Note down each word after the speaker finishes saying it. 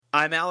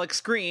I'm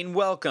Alex Green.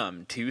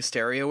 Welcome to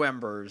Stereo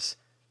Embers,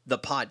 the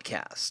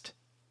podcast.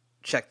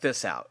 Check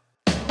this out.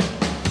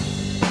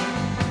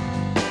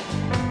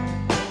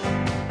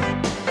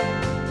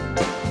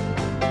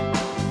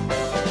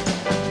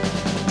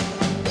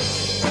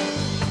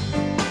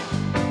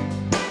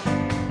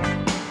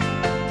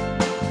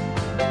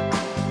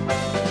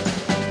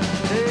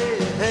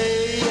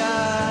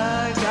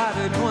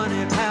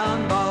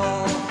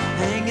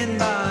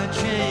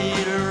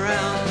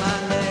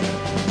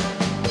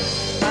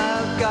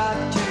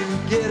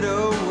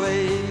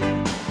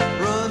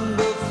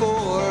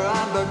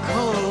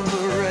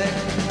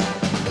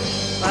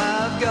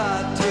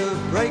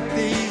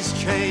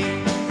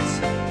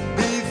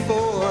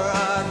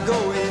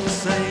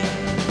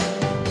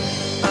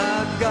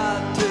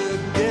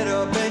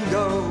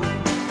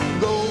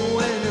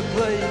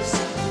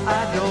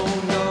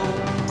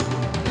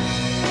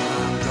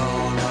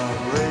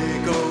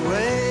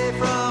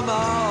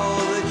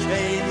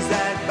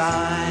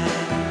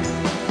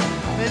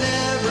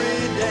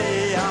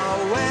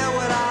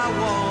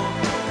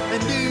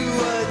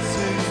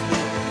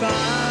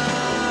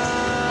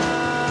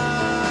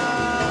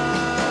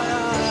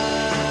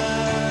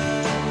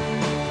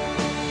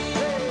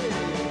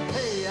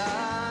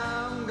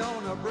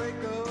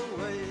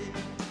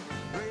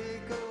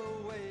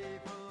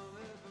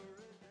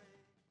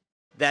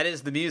 That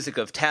is the music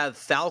of Tav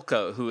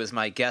Falco, who is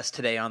my guest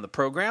today on the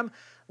program.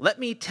 Let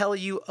me tell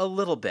you a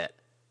little bit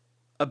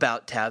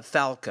about Tav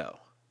Falco.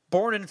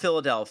 Born in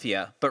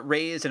Philadelphia, but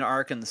raised in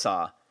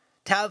Arkansas,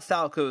 Tav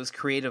Falco's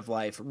creative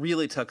life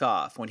really took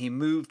off when he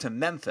moved to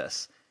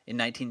Memphis in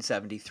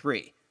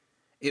 1973.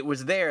 It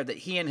was there that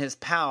he and his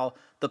pal,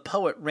 the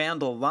poet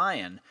Randall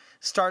Lyon,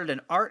 started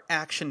an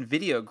art-action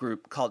video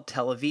group called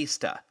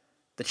Televista.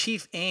 The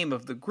chief aim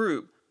of the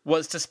group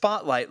was to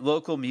spotlight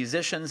local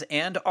musicians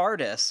and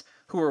artists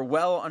who were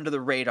well under the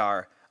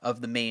radar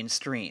of the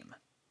mainstream.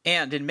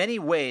 And in many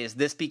ways,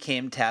 this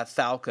became Tav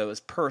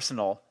Falco's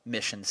personal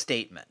mission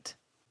statement.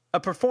 A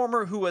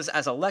performer who was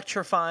as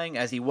electrifying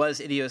as he was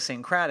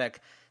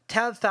idiosyncratic,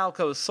 Tav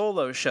Falco's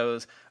solo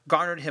shows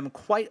garnered him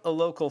quite a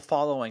local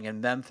following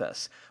in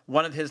Memphis.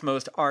 One of his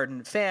most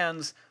ardent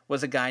fans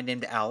was a guy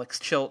named Alex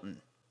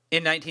Chilton.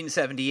 In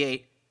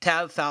 1978,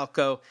 Tav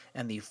Falco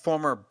and the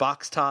former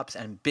Box Tops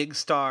and Big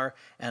Star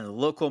and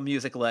local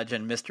music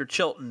legend Mr.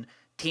 Chilton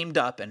teamed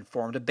up and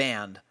formed a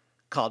band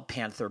called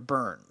Panther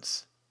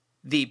Burns.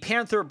 The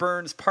Panther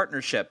Burns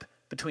partnership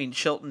between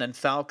Chilton and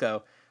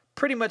Falco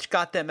pretty much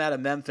got them out of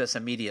Memphis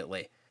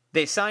immediately.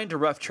 They signed to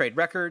Rough Trade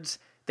Records,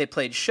 they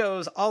played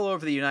shows all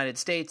over the United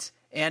States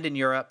and in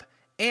Europe,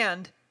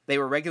 and they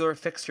were regular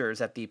fixtures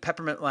at the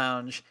Peppermint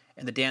Lounge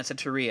and the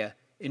Danceteria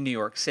in New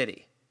York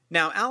City.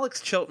 Now, Alex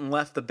Chilton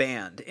left the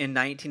band in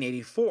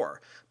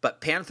 1984,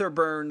 but Panther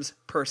Burns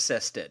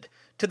persisted,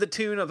 to the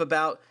tune of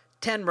about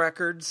 10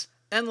 records,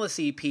 endless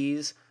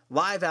EPs,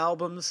 live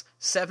albums,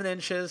 7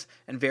 inches,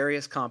 and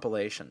various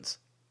compilations.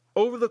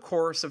 Over the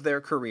course of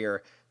their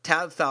career,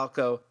 Tav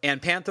Falco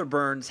and Panther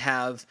Burns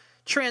have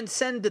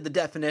transcended the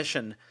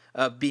definition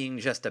of being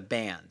just a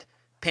band.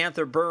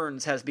 Panther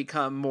Burns has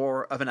become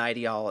more of an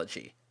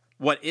ideology.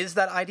 What is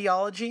that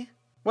ideology?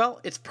 Well,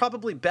 it's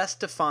probably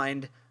best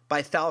defined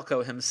by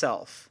Falco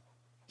himself.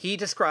 He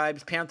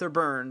describes Panther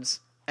Burns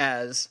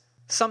as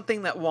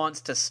something that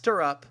wants to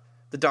stir up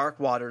the dark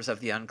waters of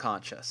the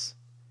unconscious.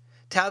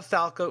 Tav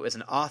Falco is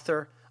an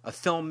author, a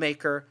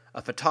filmmaker,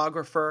 a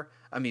photographer,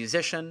 a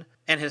musician,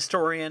 an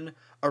historian,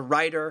 a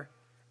writer,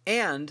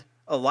 and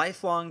a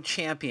lifelong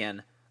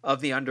champion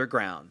of the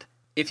underground.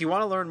 If you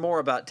want to learn more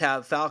about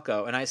Tav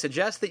Falco, and I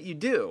suggest that you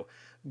do,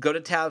 go to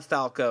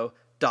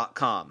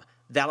tavfalco.com.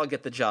 That'll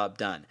get the job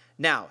done.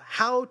 Now,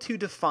 how to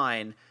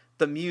define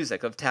the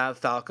music of Tav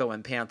Falco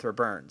and Panther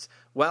Burns?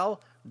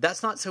 Well,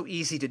 that's not so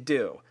easy to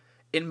do.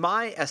 In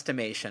my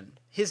estimation,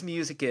 his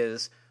music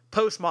is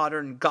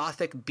postmodern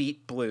gothic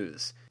beat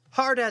blues.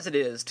 Hard as it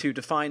is to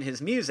define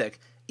his music,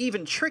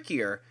 even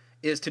trickier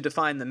is to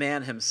define the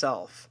man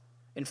himself.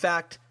 In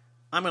fact,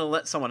 I'm going to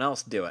let someone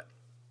else do it.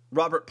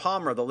 Robert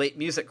Palmer, the late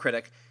music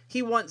critic,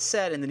 he once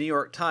said in the New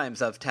York Times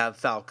of Tav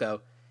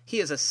Falco, he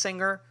is a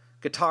singer,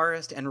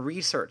 guitarist, and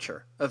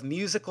researcher of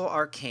musical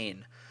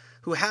arcane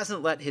who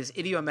hasn't let his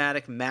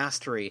idiomatic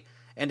mastery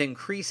and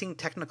increasing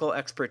technical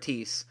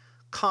expertise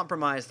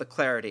compromise the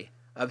clarity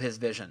of his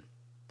vision.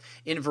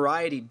 In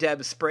Variety,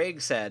 Deb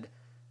Sprague said,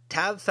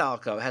 Tav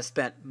Falco has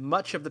spent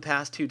much of the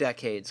past 2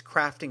 decades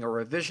crafting a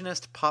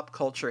revisionist pop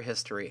culture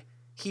history.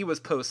 He was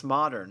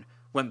postmodern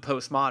when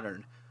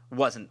postmodern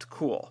wasn't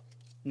cool.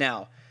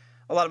 Now,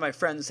 a lot of my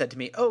friends said to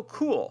me, oh,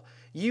 cool,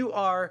 you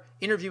are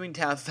interviewing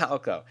Tav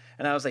Falco.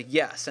 And I was like,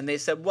 yes. And they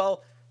said,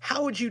 well,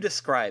 how would you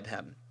describe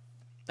him?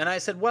 And I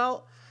said,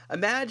 well,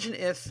 imagine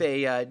if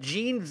a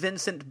Gene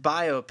Vincent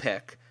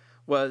biopic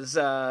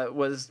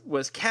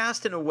was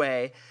cast in a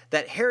way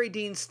that Harry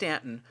Dean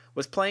Stanton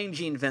was playing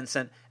Gene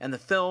Vincent and the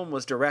film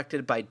was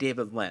directed by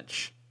David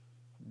Lynch.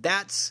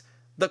 That's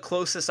the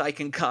closest I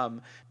can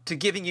come to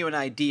giving you an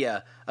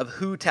idea of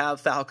who Tav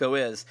Falco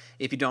is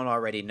if you don't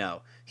already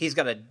know. He's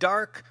got a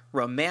dark,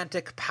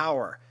 romantic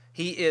power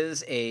He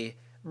is a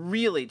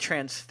really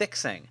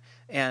transfixing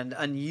and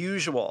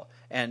unusual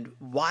and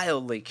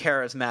wildly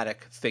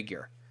charismatic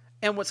figure.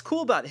 And what's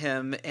cool about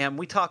him, and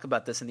we talk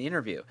about this in the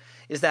interview,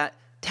 is that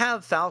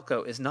Tav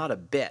Falco is not a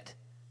bit.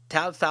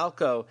 Tav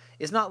Falco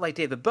is not like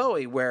David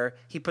Bowie, where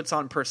he puts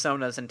on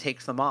personas and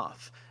takes them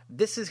off.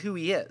 This is who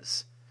he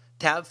is.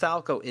 Tav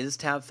Falco is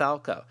Tav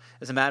Falco.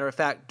 As a matter of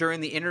fact,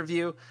 during the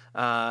interview,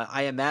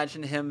 I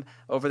imagine him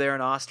over there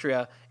in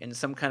Austria in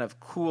some kind of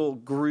cool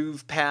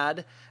groove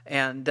pad.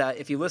 And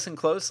if you listen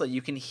closely,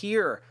 you can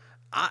hear,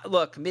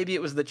 look, maybe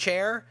it was the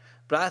chair,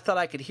 but I thought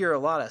I could hear a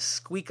lot of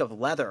squeak of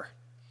leather.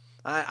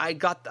 I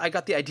got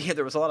the idea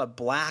there was a lot of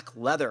black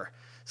leather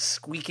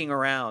squeaking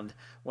around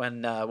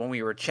when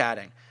we were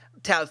chatting.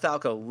 Tav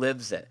Falco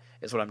lives it,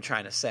 is what I'm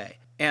trying to say.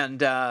 And,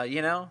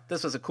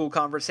 this was a cool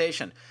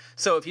conversation.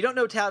 So if you don't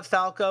know Tav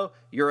Falco,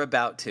 you're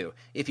about to.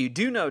 If you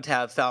do know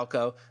Tav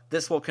Falco,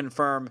 this will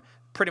confirm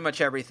pretty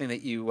much everything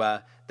that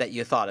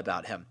you thought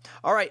about him.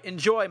 All right,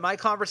 enjoy my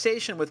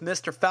conversation with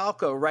Mr.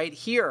 Falco right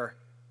here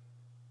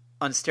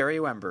on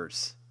Stereo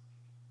Embers,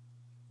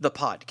 the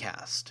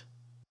podcast.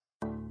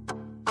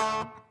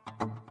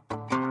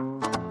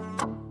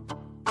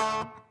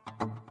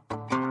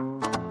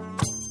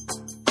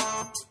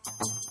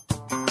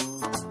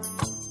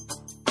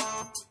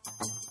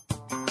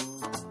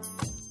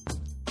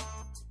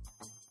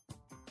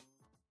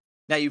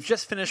 Now, you've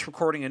just finished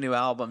recording a new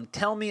album.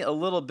 Tell me a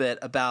little bit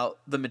about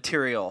the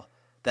material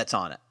that's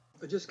on it.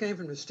 I just came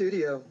from the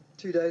studio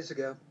 2 days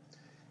ago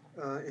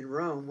in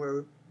Rome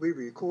where we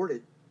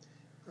recorded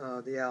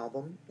the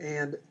album.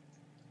 And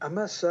I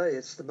must say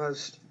it's the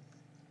most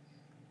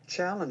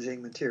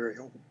challenging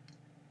material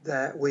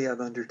that we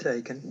have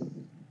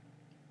undertaken,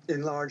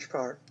 in large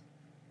part.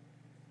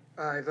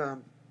 I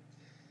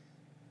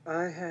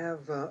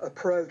have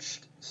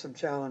approached some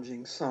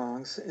challenging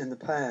songs in the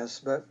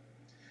past, but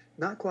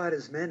not quite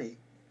as many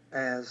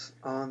as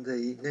on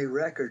the new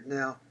record.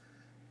 Now,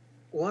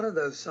 one of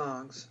those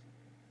songs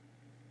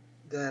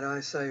that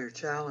I say are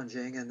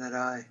challenging and that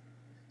I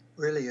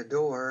really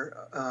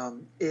adore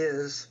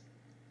is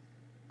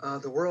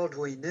The World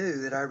We Knew,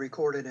 that I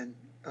recorded in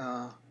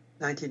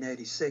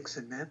 1986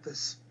 in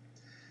Memphis.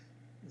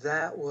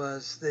 That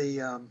was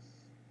the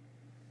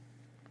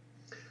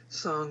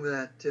song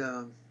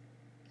that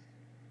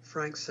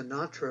Frank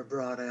Sinatra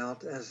brought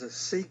out as a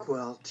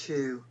sequel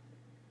to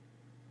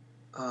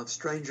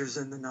Strangers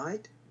in the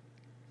Night,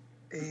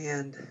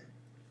 and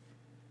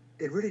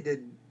it really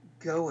didn't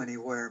go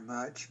anywhere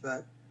much,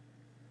 but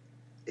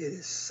it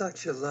is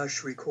such a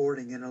lush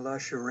recording and a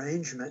lush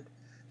arrangement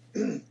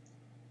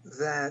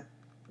that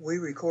we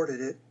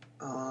recorded it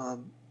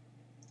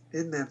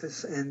in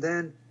Memphis, and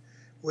then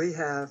we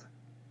have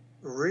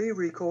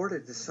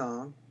re-recorded the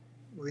song.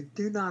 We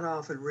do not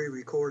often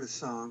re-record a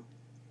song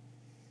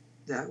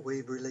that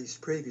we've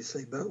released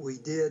previously, but we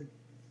did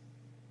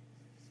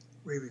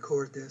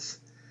re-record this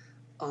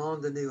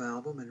on the new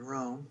album in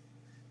Rome,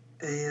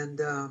 and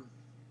I'm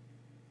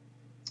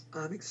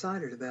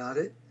excited about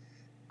it.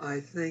 I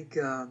think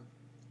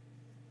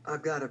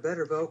I've got a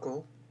better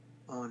vocal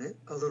on it,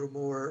 a little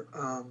more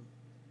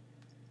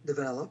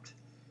developed,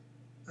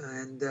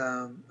 and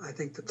I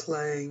think the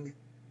playing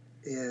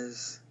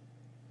is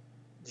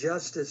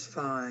just as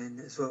fine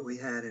as what we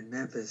had in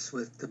Memphis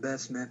with the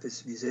best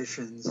Memphis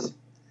musicians.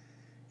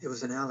 It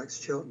was an Alex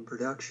Chilton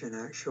production,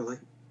 actually.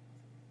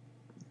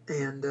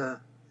 And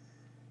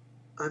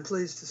I'm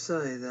pleased to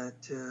say that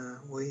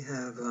we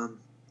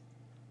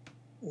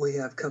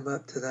have come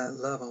up to that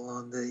level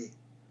on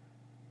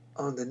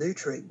the new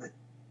treatment,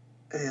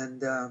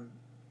 and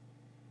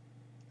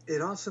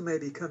it also may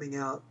be coming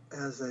out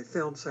as a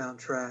film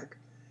soundtrack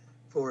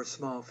for a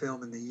small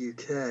film in the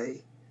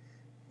UK.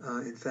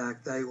 In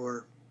fact, they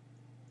were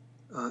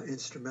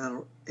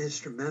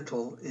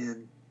instrumental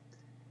in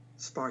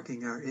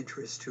sparking our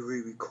interest to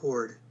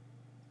re-record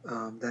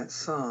that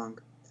song.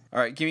 All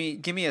right,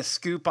 give me a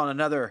scoop on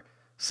another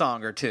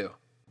song or two.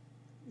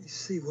 You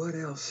see, what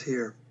else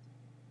here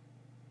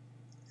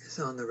is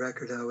on the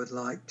record I would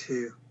like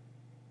to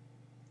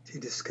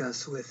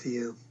discuss with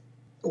you.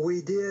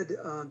 We did,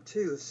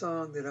 too, a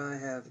song that I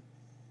have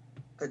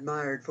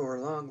admired for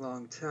a long,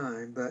 long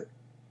time, but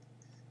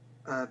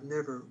I've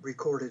never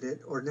recorded it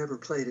or never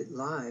played it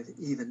live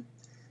even,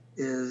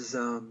 is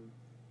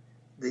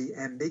the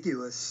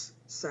ambiguous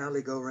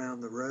Sally Go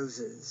Round the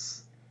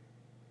Roses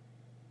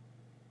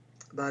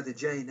by the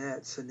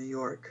Janettes, a New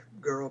York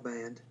girl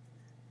band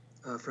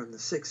from the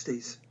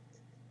 60s.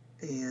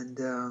 And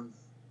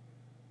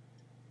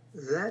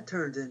that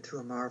turned into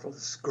a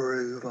marvelous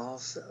groove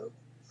also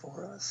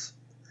for us.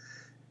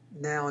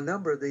 Now, a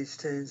number of these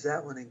tunes,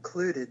 that one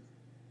included,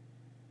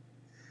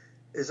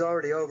 is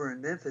already over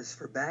in Memphis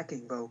for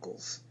backing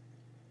vocals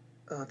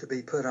to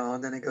be put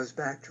on. Then it goes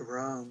back to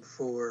Rome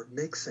for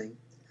mixing.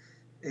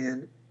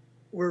 And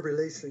we're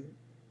releasing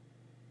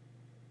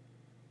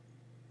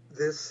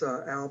this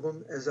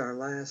album as our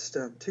last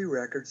two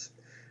records.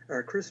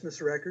 Our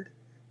Christmas record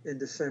in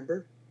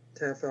December,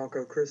 Tav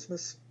Falco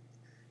Christmas,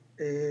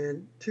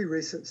 and two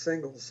recent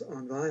singles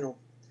on vinyl.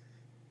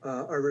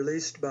 are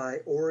released by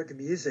Org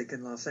Music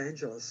in Los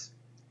Angeles.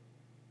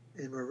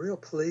 And we're real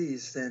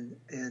pleased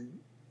and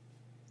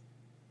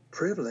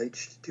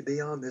privileged to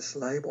be on this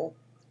label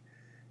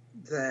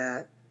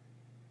that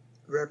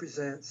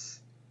represents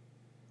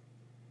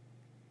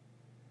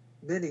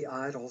many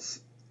idols,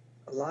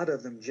 a lot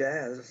of them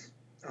jazz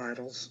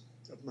idols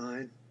of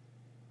mine.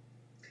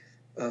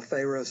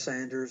 Pharoah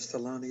Sanders,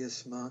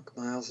 Thelonious Monk,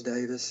 Miles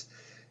Davis.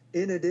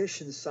 In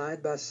addition,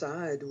 side by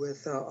side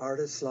with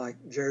artists like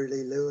Jerry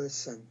Lee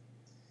Lewis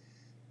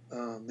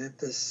and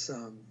Memphis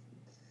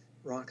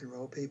rock and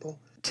roll people.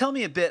 Tell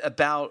me a bit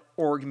about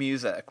Org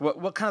Music.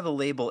 What kind of a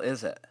label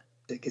is it?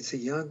 It's a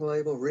young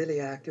label, really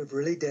active,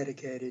 really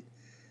dedicated,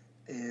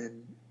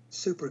 and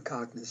super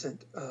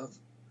cognizant of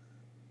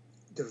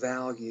the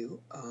value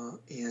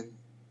in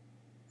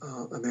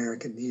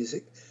American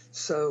music.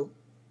 So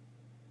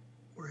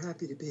we're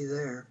happy to be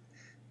there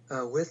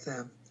with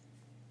them.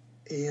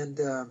 And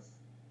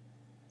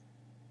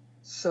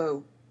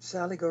so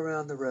Sally Go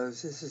Round the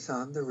Roses is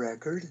on the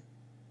record.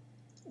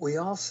 We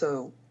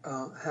also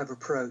have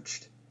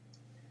approached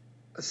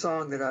a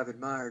song that I've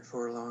admired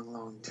for a long,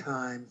 long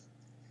time,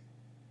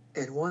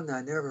 and one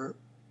that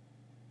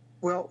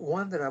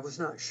one that I was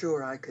not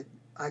sure I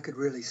could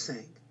really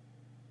sing.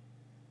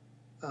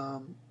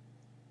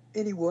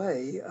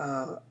 Anyway,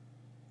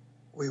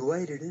 we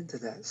waded into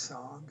that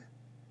song,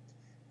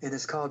 and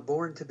it's called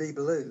Born to Be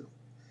Blue.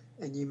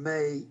 And you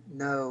may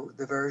know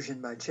the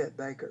version by Chet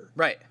Baker.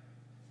 Right.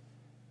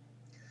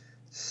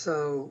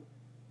 So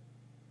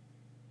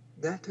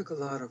that took a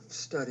lot of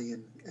study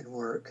and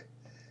work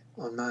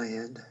on my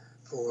end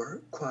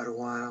for quite a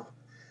while.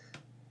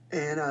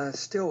 And I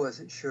still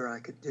wasn't sure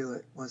I could do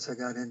it once I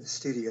got in the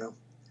studio.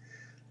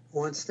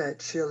 Once that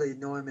chilly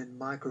Neumann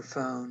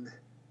microphone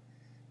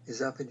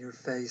is up in your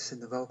face in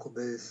the vocal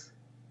booth,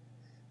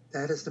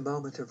 that is the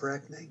moment of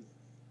reckoning.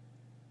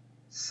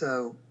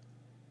 So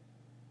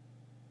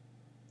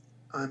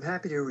I'm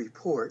happy to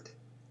report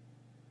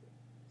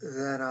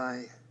that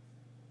I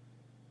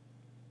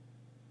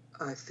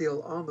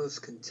feel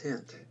almost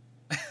content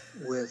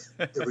with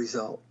the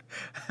result.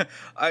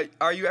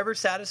 Are you ever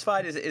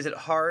satisfied? Is it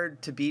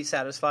hard to be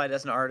satisfied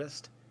as an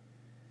artist?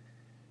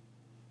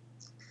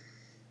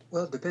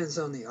 Well, it depends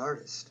on the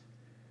artist.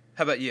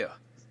 How about you?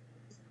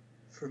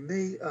 For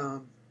me,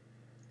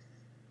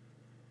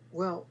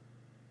 well,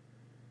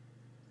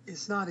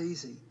 it's not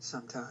easy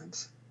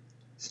sometimes.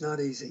 It's not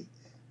easy.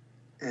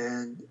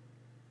 And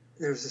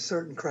there's a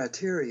certain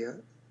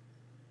criteria,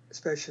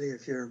 especially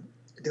if you're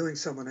doing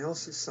someone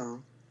else's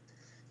song,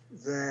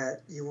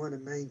 that you want to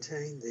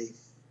maintain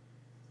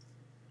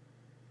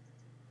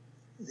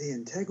the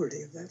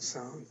integrity of that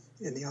song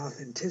and the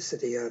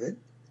authenticity of it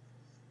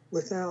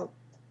without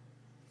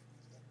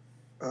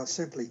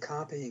simply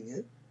copying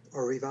it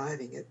or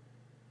reviving it.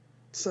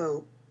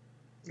 So,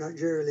 like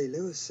Jerry Lee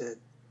Lewis said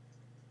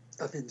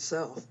of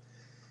himself,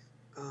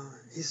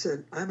 he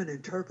said, "I'm an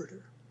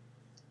interpreter."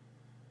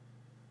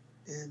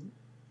 And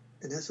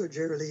that's what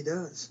Jerry Lee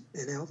does,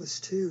 and Elvis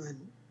too,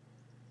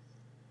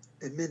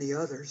 and many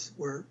others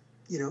were,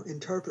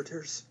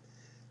 interpreters.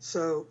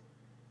 So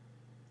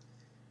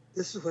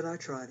this is what I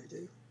try to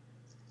do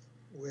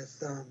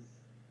with our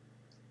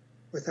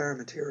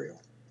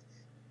material.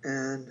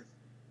 And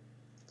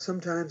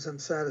sometimes I'm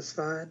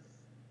satisfied.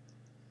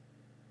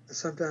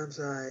 Sometimes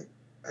I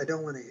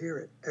don't want to hear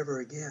it ever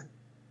again.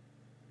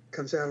 It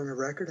comes out on a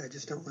record, I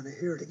just don't want to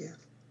hear it again.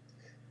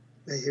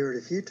 May hear it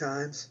a few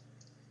times.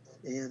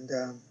 And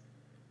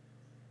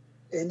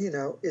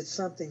it's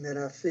something that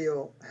I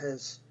feel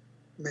has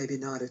maybe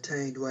not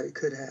attained what it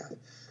could have.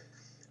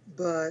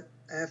 But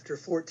after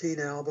 14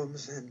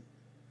 albums and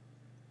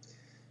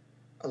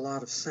a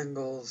lot of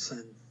singles,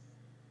 and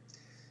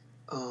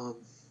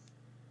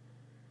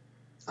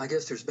I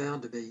guess there's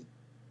bound to be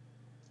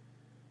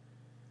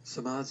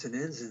some odds and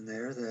ends in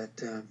there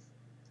that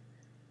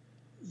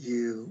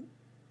you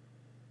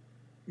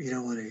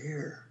don't want to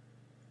hear.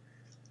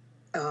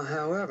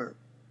 However,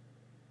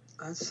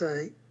 I'd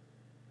say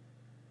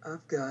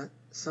I've got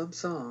some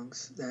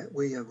songs that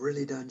we have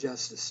really done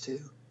justice to,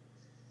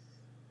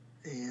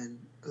 and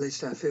at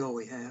least I feel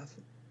we have,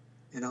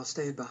 and I'll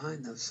stand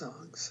behind those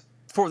songs.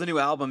 For the new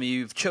album,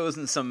 you've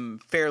chosen some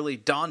fairly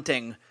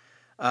daunting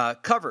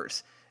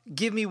covers.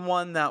 Give me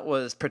one that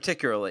was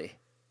particularly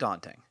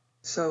daunting.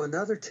 So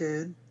another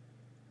tune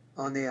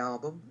on the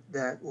album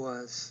that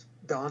was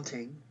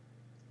daunting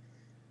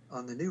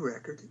on the new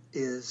record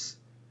is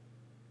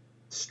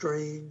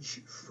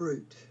Strange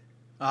Fruit.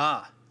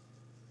 Ah.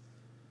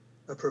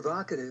 A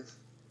provocative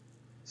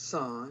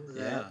song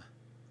that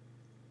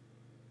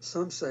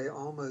some say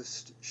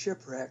almost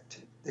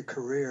shipwrecked the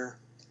career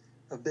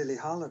of Billie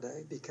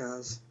Holiday,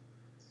 because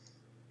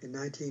in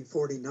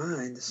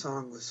 1949 the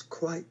song was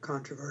quite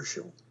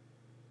controversial.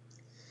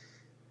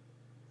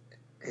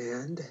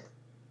 And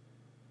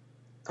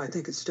I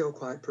think it's still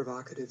quite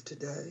provocative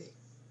today.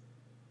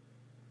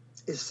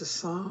 It's a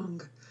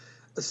song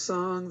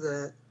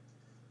that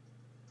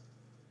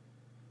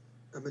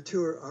a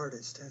mature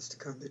artist has to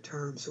come to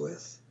terms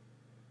with,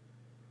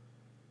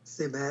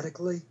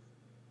 thematically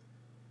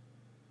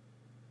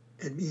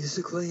and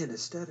musically and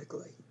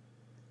aesthetically.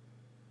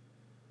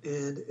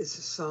 And it's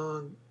a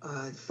song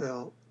I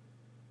felt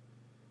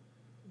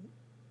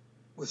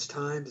was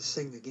time to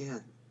sing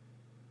again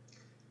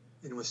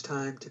and was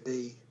time to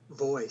be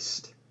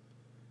voiced.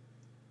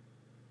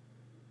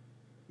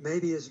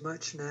 Maybe as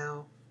much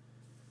now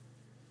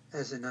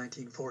as in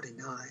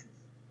 1949.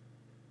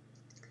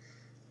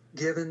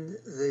 Given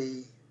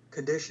the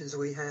conditions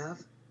we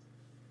have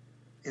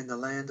in the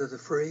land of the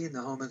free and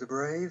the home of the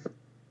brave,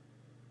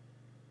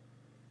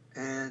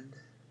 and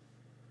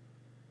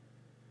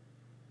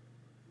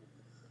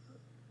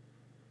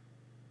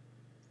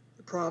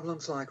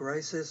problems like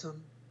racism,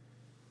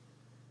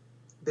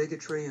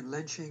 bigotry, and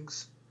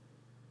lynchings,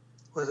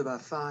 whether by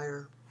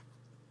fire,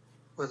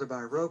 whether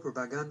by rope or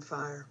by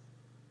gunfire,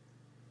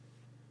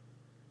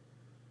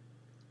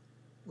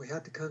 we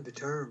have to come to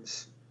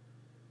terms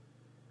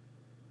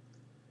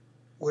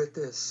with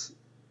this.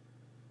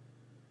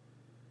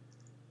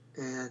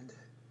 And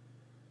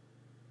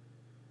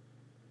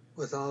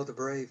with all the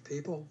brave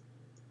people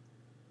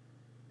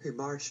who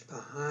marched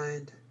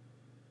behind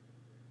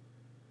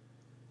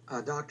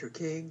Dr.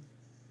 King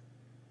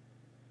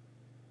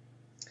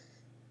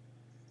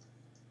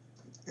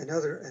and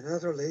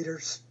other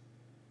leaders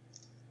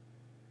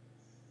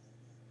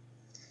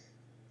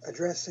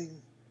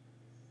addressing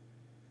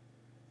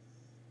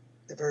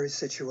the very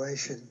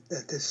situation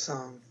that this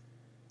song,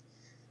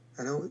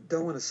 I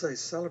don't want to say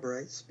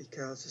celebrates,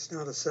 because it's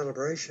not a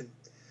celebration.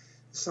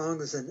 The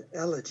song is an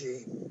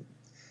elegy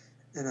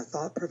and a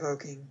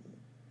thought-provoking,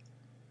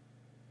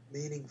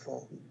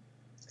 meaningful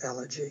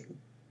elegy.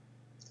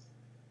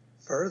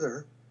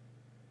 Further,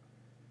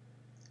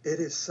 it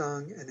is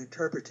sung and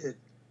interpreted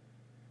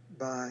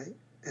by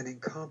an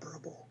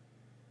incomparable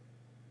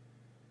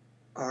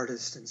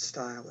artist and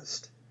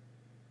stylist,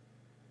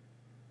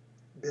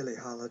 Billie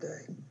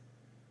Holiday.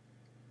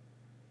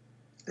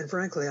 And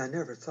frankly, I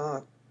never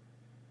thought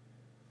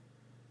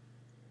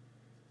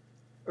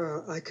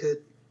I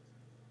could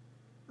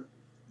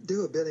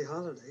do a Billie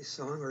Holiday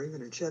song or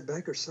even a Chet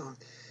Baker song,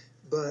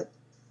 but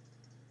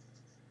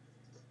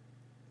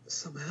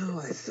somehow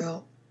I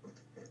felt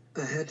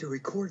I had to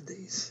record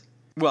these.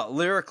 Well,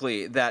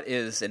 lyrically, that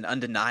is an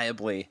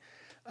undeniably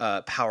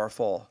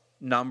powerful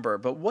number,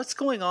 but what's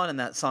going on in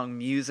that song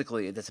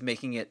musically that's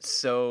making it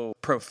so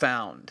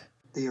profound?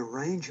 The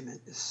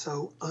arrangement is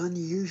so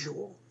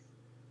unusual.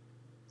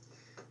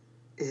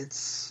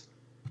 It's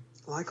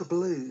like a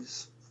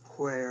blues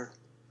where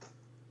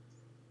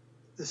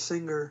the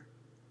singer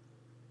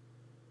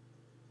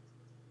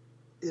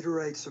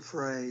iterates a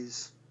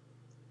phrase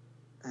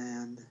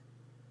and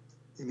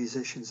the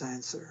musicians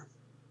answer.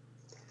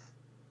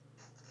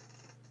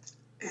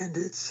 And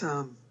it's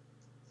a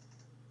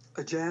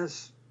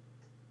jazz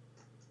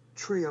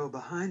trio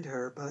behind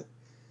her, but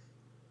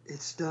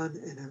it's done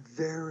in a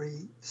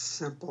very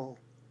simple,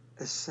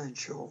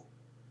 essential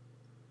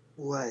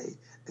way.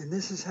 And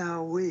this is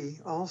how we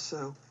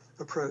also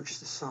approach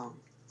the song,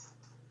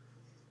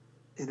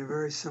 in a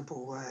very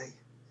simple way.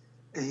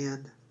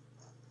 And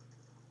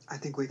I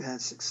think we've had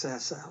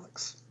success,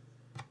 Alex.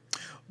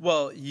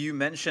 Well, you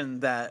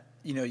mentioned that,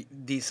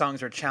 these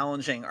songs are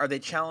challenging. Are they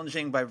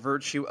challenging by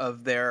virtue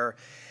of their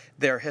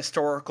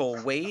historical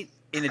weight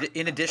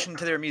in addition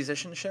to their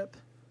musicianship?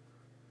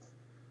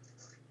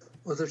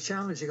 Well, they're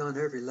challenging on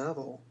every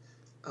level.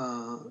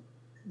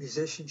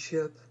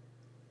 Musicianship,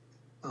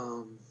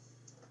 the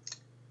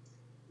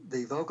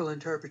vocal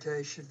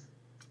interpretation,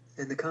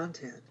 and the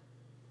content,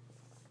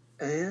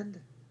 and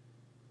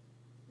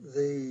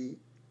the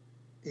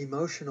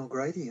emotional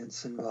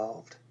gradients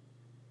involved,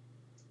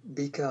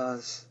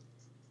 because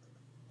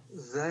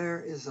there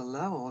is a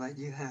level that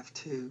you have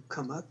to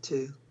come up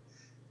to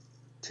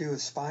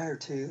aspire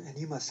to, and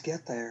you must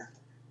get there,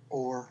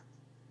 or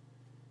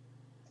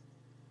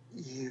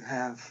you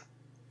have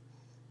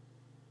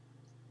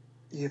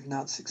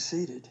not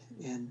succeeded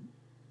in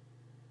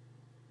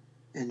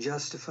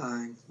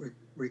justifying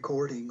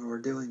recording or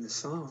doing the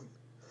song.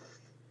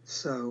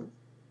 So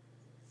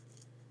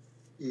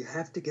you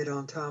have to get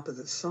on top of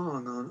the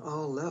song on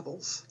all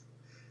levels,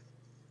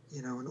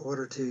 in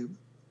order to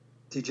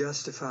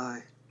justify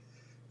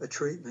a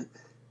treatment.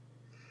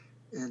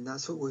 And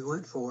that's what we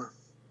went for.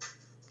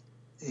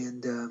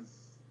 And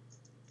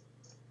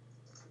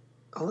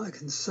all I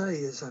can say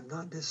is I'm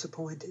not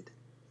disappointed.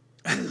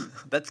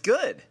 That's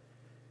good.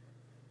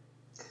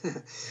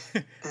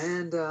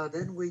 And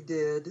then we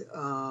did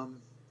an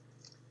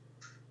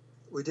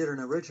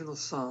original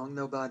song,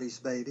 Nobody's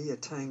Baby, a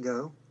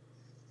tango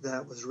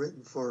that was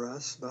written for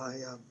us by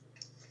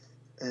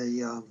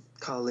a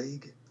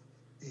colleague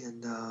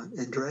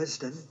in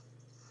Dresden.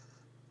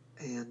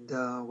 And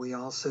we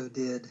also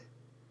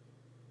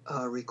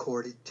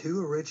recorded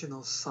 2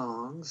 original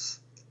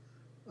songs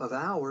of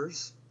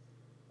ours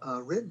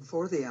written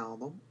for the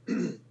album.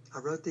 I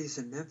wrote these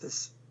in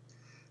Memphis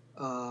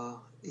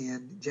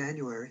in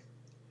January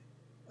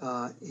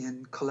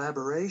in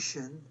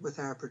collaboration with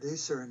our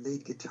producer and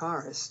lead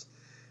guitarist,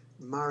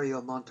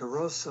 Mario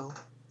Monterosso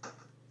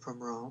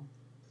from Rome.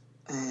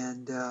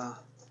 And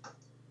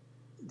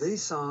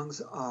these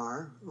songs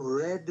are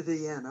Red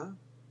Vienna.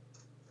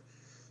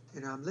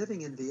 You know, I'm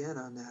living in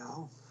Vienna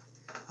now.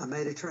 I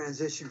made a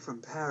transition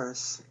from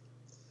Paris.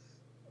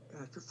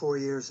 After 4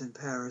 years in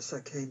Paris,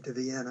 I came to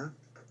Vienna.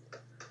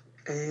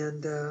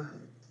 And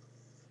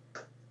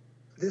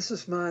this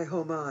is my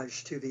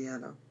homage to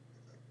Vienna.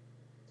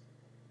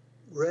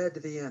 Red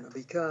Vienna,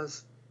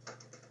 because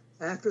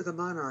after the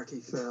monarchy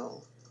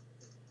fell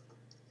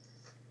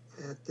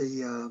at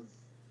the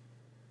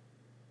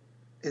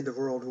end of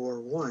World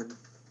War I,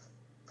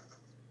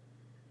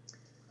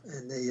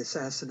 and the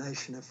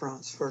assassination of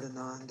Franz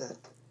Ferdinand that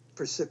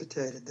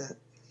precipitated that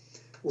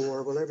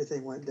war, well,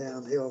 everything went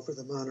downhill for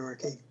the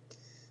monarchy,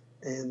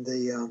 and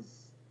the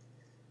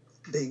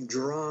being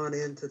drawn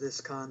into this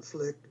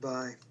conflict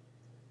by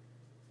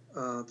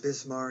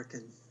Bismarck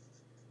and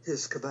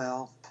his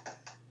cabal,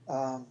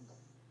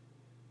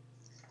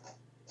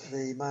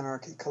 the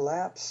monarchy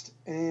collapsed,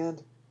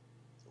 and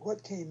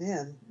what came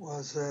in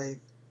was a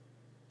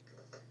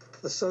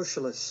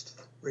socialist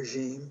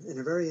regime, and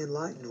a very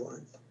enlightened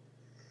one.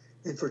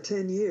 And for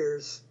 10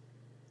 years,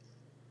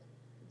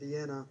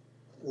 Vienna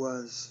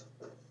was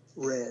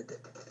red.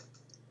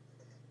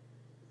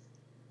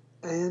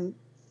 And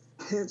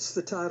hence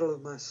the title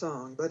of my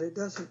song, but it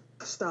doesn't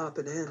stop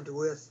and end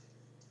with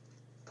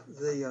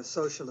the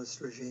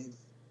socialist regime.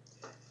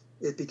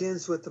 It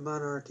begins with the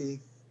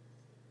monarchy,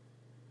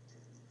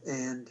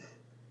 and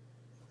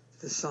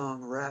the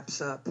song wraps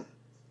up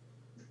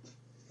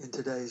in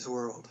today's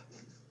world.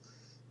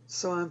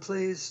 So I'm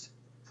pleased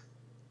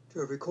to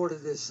have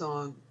recorded this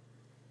song,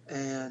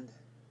 and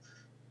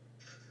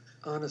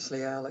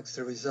honestly, Alex,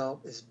 the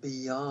result is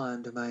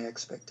beyond my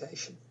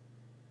expectation.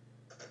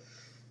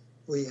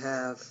 We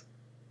have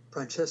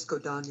Francesco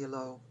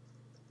Danielo,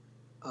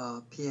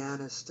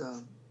 pianist,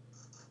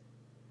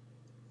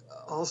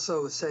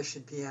 also a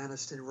session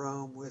pianist in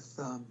Rome with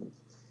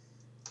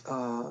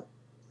Ennio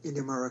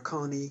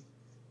Morricone.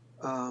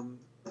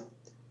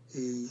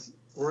 He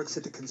works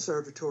at the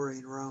conservatory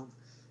in Rome.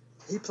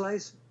 He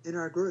plays in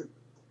our group.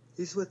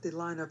 He's with the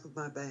lineup of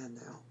my band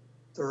now.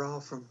 They're all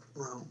from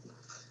Rome.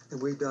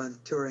 And we've done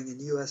touring in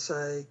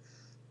USA,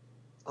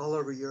 all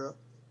over Europe.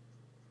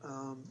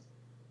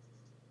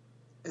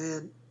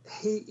 And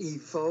he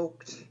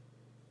evoked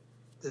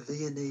the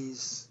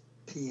Viennese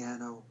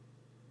piano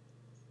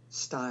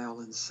style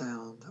and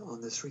sound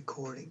on this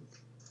recording.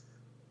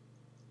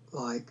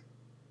 Like,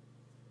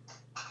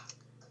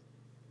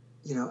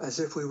 you know, as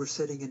if we were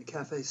sitting in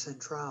Cafe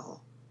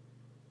Central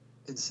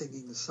and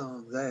singing the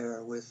song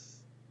there with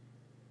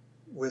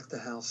the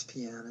house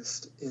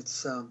pianist.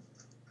 It's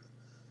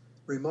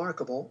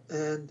remarkable.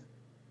 And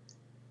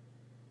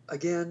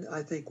again,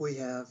 I think we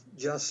have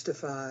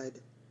justified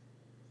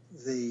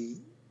the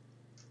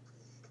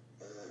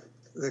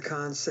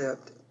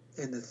concept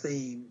and the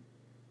theme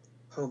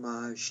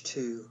homage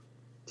to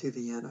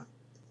Vienna.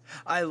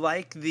 I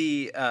like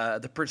the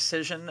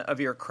precision of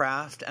your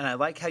craft, and I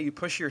like how you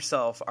push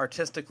yourself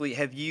artistically.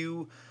 Have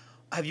you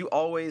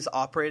always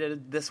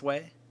operated this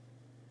way?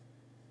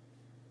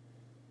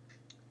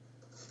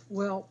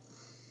 Well,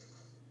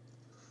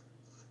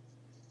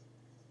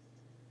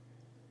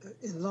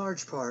 in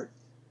large part,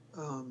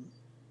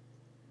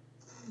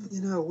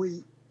 you know,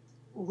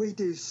 we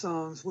do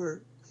songs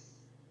where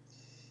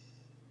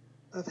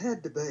I've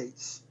had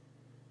debates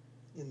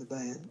in the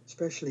band,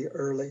 especially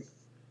early,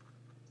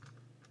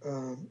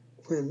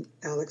 when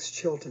Alex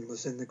Chilton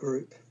was in the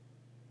group,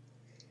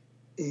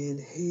 and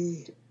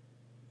he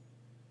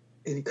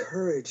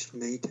encouraged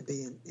me to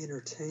be an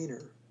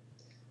entertainer.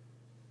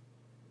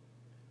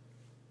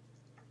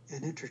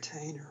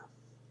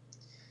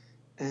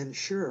 And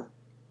sure,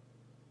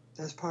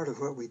 that's part of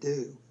what we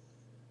do.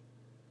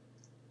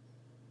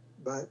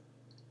 But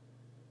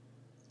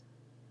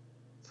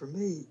for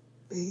me,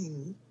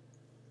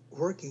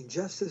 working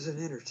just as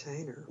an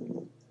entertainer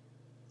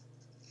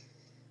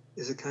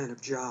is a kind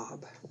of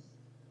job.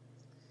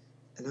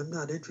 And I'm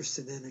not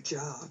interested in a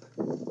job.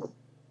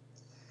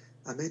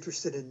 I'm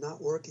interested in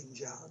not working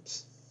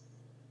jobs.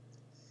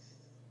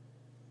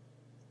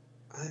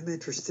 I'm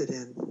interested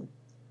in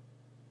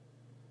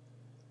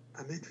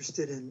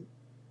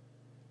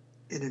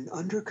an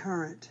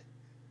undercurrent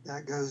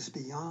that goes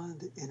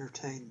beyond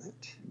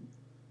entertainment.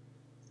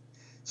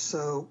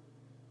 So,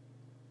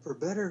 for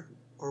better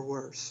or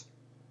worse,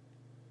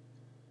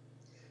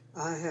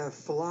 I have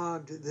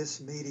flogged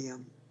this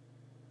medium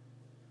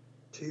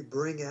to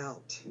bring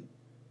out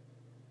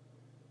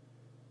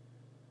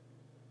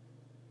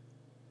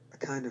a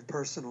kind of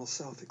personal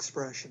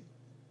self-expression.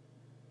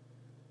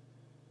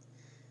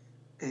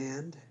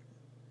 And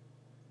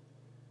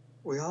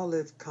we all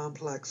live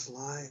complex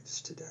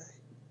lives today.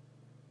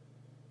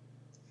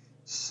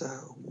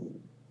 So,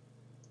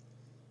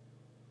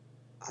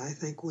 I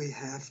think we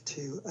have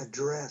to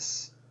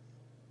address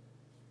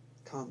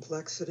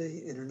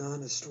complexity in an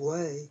honest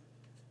way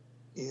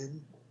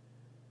in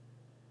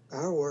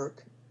our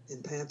work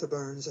in Panther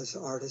Burns as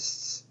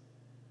artists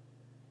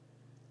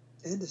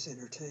and as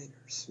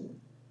entertainers.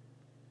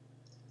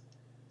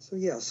 So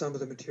yeah, some of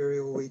the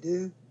material we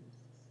do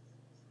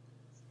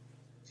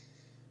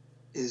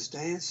is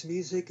dance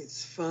music.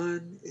 It's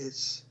fun.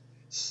 It's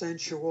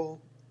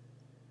sensual.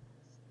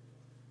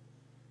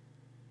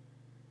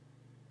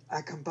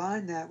 I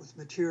combine that with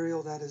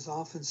material that is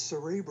often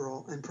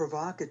cerebral and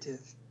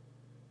provocative.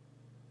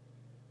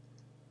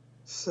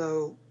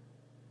 So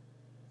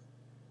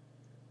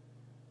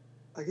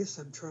I guess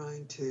I'm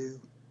trying to,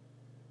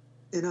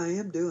 and I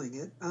am doing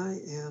it. I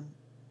am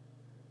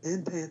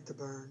in Panther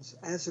Burns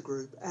as a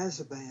group, as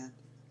a band.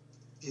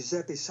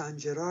 Giuseppe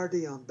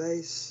Sangerardi on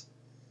bass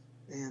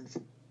and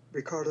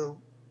Ricardo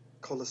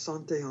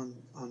Colasanti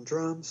on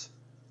drums,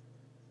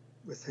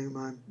 with whom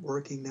I'm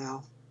working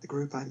now, the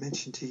group I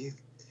mentioned to you.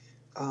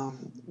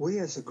 We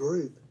as a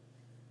group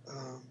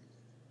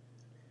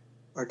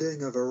are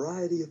doing a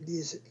variety of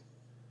music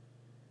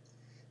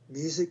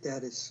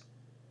that is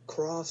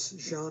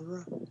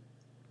cross-genre,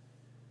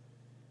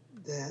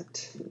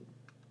 that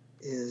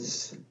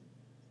is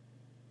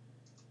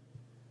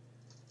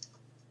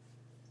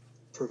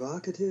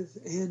provocative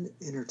and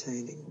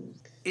entertaining.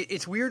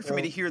 It's weird for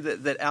me to hear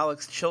that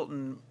Alex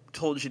Chilton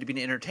told you to be an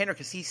entertainer,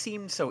 because he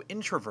seemed so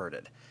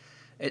introverted.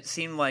 It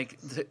seemed like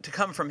to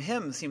come from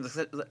him seems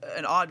like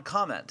an odd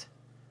comment.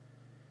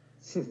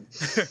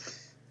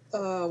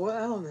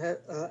 Well,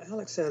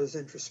 Alex had his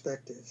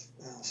introspective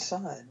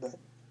side, but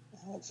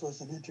Alex was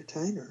an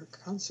entertainer, a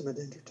consummate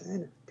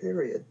entertainer,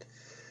 period.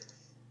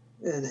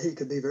 And he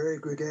could be very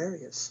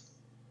gregarious.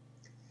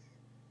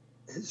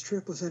 His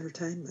trip was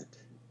entertainment.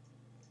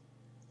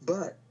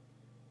 But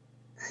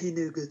he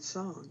knew good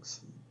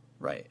songs.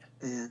 Right.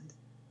 And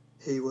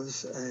he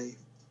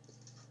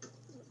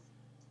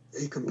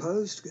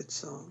composed good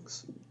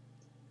songs.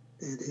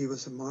 And he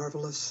was a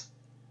marvelous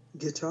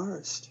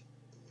guitarist.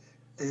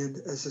 And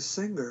as a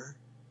singer,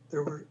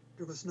 there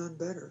was none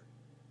better.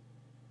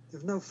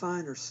 There's no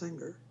finer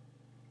singer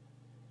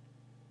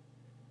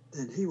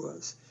than he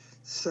was.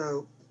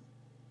 So,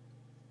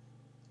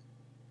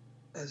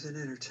 as an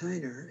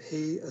entertainer,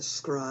 he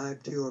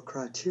ascribed to a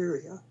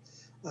criteria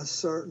a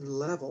certain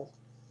level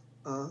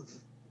of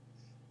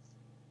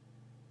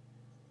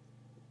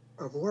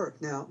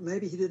work. Now,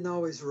 maybe he didn't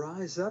always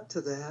rise up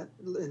to that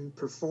in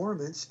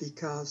performance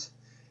because,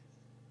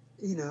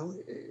 you know,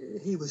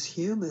 he was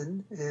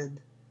human, and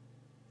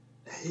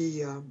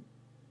he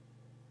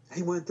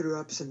went through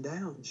ups and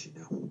downs, you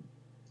know.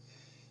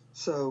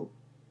 So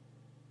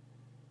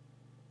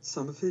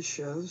some of his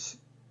shows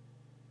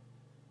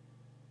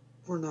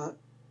were not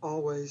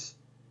always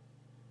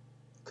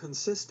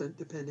consistent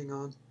depending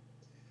on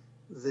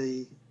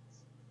the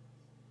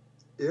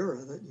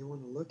era that you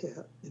want to look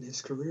at in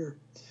his career.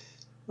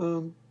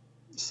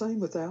 Same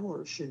with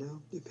ours, you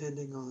know,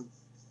 depending on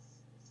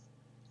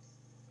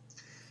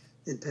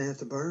in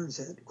Panther Burns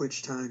at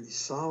which time he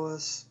saw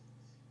us,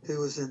 who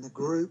was in the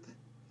group,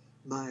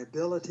 my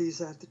abilities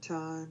at the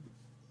time,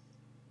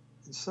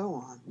 and so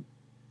on.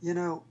 You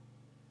know,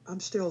 I'm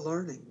still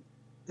learning,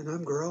 and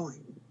I'm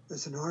growing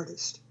as an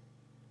artist.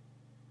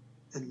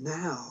 And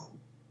now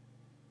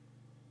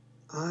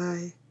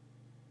I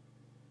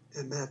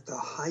am at the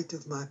height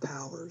of my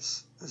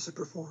powers as a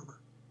performer.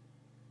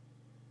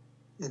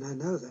 And I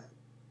know that.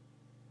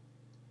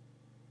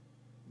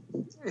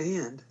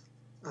 And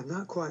I'm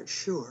not quite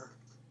sure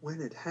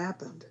when it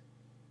happened,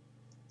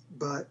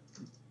 but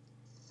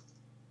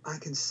I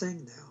can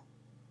sing now.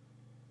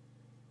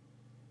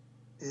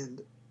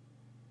 And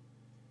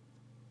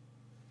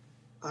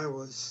I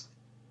was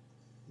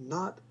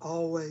not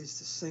always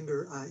the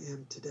singer I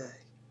am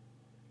today.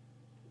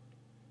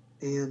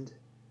 And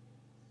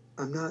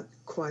I'm not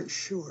quite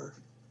sure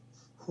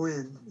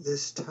when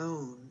this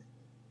tone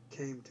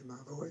came to my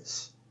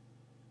voice.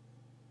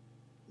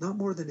 Not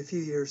more than a few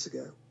years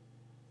ago,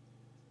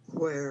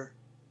 where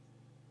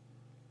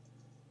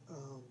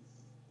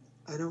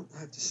I don't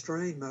have to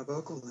strain my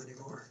vocal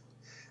anymore.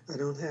 I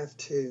don't have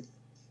to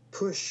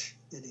push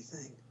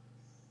anything.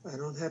 I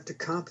don't have to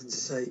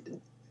compensate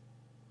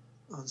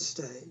on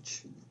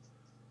stage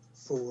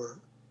for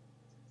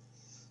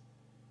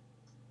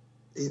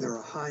either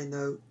a high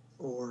note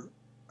or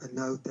a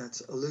note that's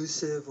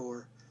elusive,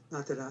 or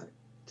not that I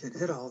can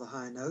hit all the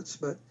high notes,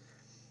 but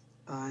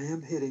I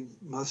am hitting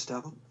most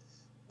of them.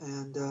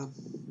 And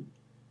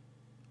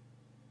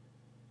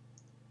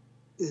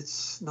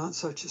it's not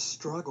such a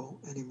struggle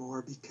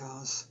anymore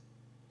because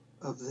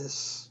of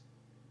this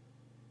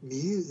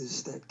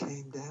muse that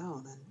came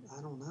down, and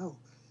I don't know,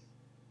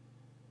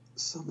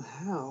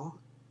 somehow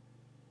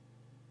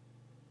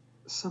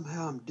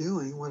I'm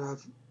doing what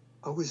I've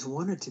always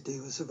wanted to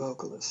do as a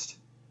vocalist.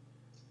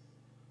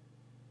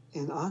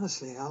 And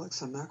honestly,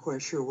 Alex, I'm not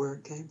quite sure where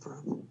it came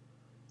from.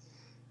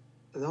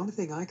 The only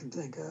thing I can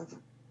think of,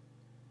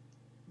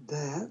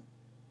 that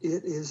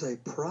it is a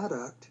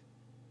product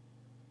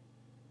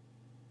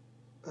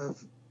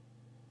of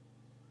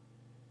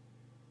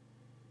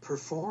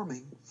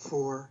performing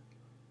for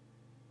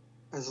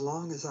as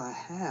long as I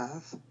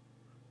have,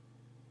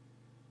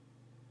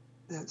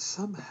 that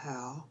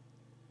somehow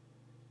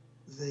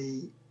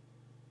the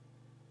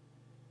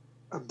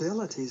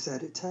abilities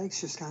that it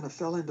takes just kind of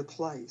fell into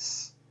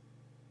place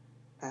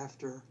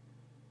after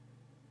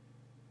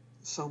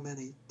so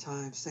many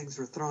times things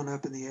were thrown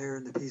up in the air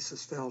and the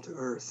pieces fell to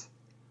earth.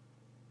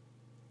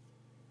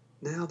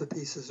 Now the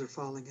pieces are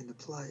falling into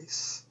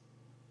place.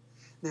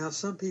 Now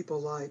some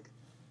people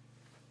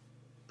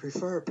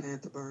prefer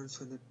Panther Burns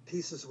when the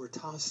pieces were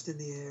tossed in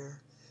the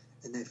air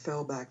and they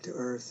fell back to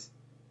earth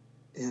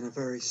in a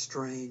very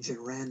strange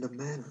and random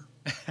manner.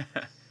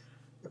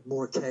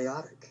 More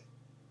chaotic,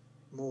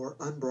 more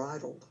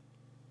unbridled.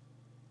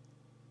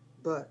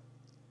 But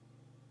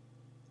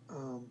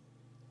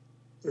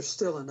there's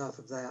still enough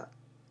of that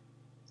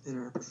in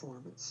our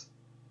performance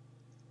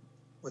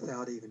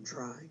without even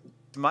trying.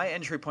 My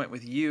entry point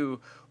with you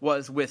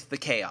was with the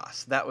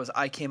Chaos. That was,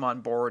 I came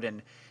on board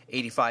in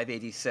 85,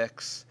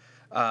 86.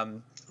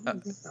 Are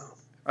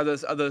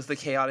those the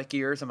chaotic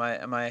years? Am I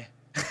am I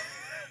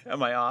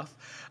off?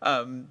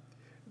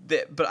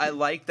 But I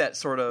like that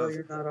sort of. No,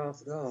 you're not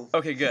off at all.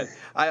 Okay, good.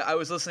 I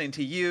was listening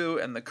to you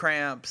and the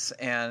Cramps,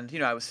 and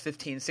I was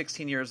 15,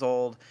 16 years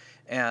old,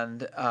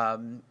 and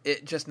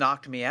it just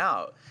knocked me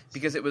out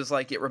because it was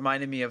like it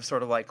reminded me of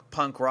sort of like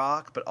punk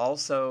rock, but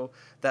also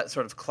that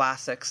sort of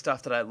classic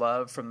stuff that I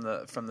love from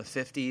the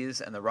 50s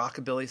and the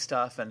rockabilly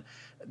stuff, and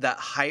that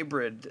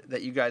hybrid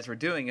that you guys were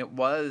doing. It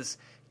was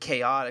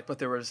chaotic, but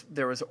there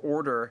was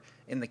order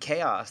in the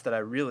chaos that I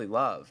really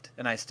loved,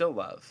 and I still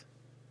love.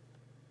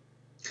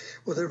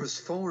 Well, there was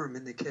form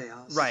in the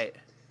chaos, right,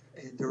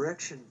 and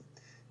direction.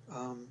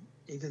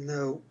 Even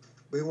though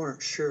we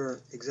weren't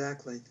sure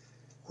exactly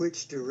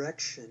which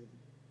direction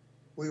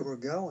we were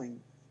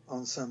going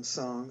on some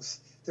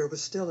songs, there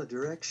was still a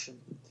direction,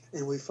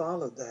 and we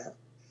followed that,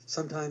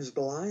 sometimes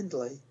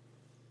blindly,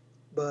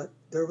 but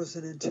there was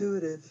an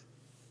intuitive,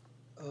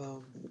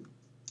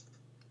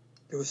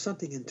 there was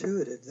something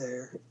intuitive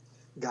there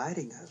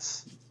guiding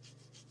us.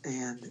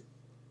 And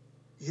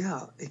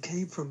yeah, it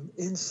came from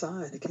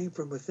inside, it came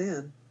from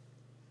within,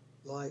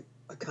 like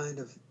a kind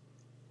of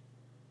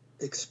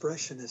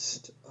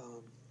expressionist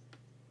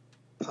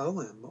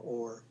poem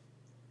or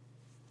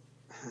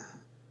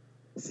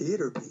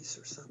theater piece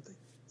or something.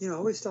 I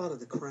always thought of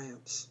the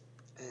Cramps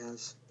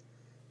as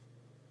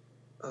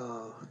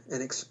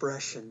an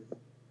expression,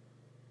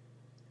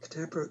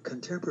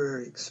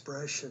 contemporary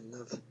expression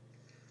of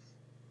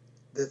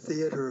the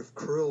theater of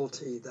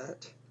cruelty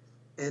that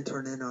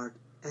Antonin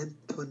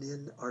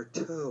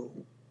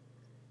Artaud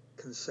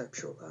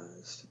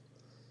conceptualized,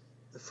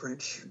 the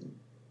French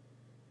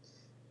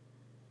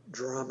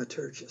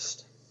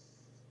dramaturgist.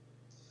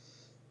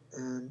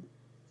 And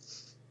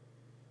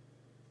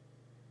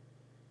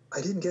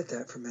I didn't get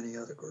that from any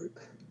other group.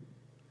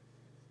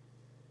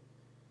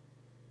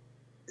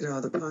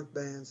 The punk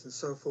bands and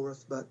so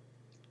forth, but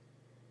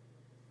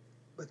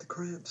the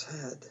Cramps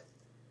had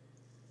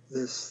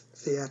this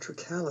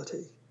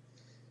theatricality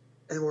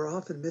and were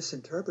often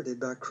misinterpreted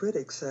by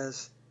critics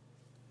as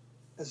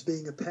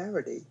being a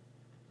parody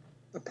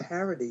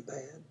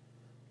band,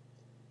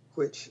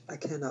 which I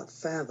cannot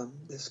fathom,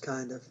 this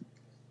kind of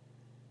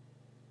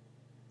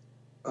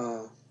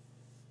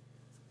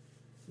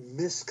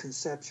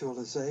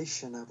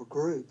misconceptualization of a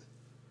group.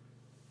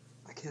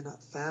 I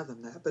cannot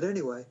fathom that. But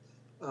anyway,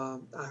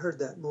 I heard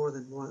that more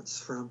than once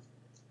from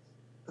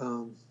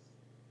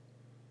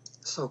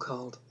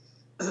so-called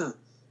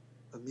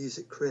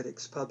music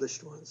critics,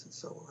 published ones, and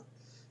so on.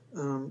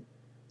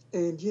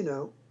 And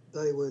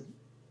they would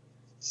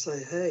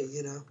say, hey,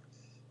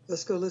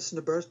 let's go listen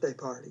to Birthday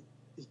Party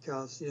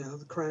because,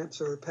 the Cramps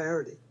are a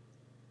parody.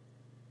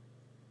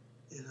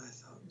 And I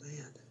thought,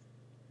 man,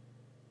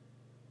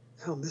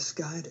 how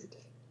misguided.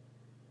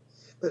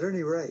 But at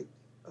any rate,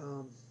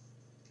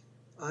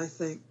 I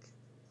think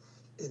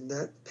in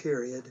that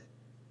period,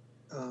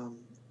 in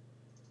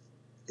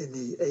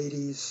the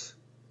 80s,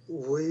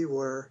 we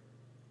were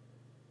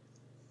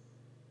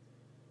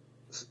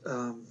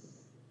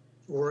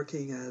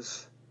working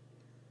as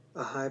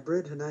a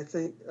hybrid, and I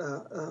think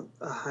a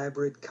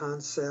hybrid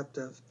concept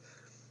of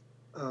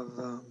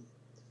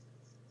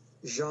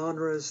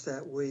genres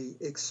that we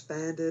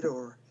expanded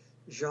or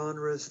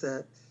genres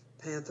that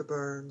Panther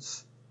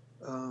Burns,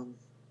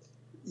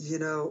 we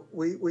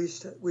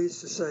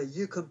used to say,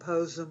 you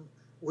compose them,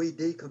 we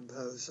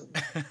decompose them.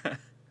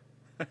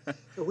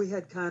 So we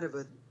had kind of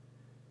a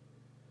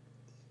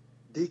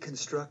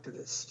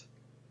deconstructivist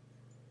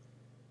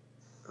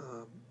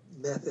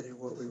method in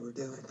what we were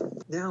doing.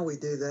 Now we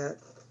do that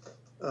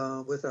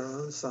with our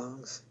own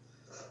songs,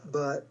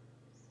 but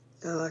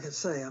like I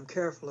say, I'm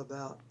careful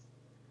about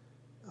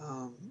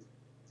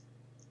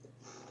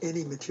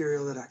any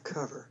material that I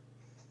cover.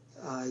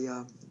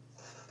 I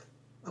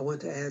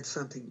want to add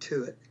something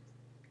to it,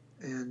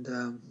 and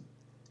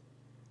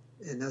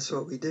that's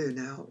what we do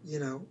now.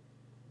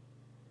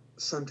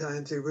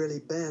 Sometimes they really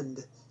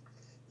bend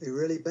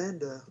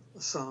a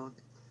song,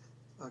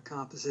 a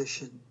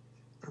composition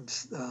from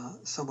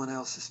someone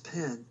else's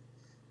pen,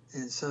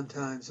 and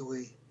sometimes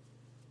we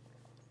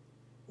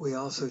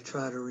also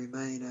try to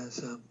remain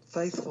as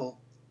faithful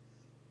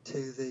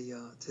to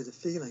the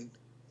feeling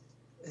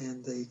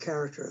and the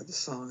character of the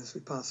song as we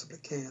possibly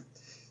can.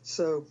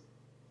 So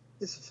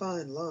it's a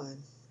fine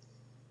line.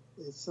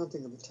 It's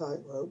something of a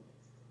tightrope,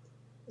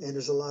 and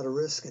there's a lot of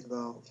risk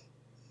involved.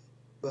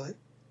 But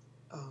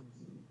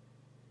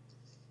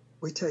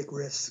we take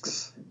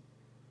risks.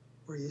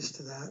 We're used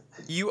to that.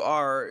 You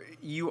are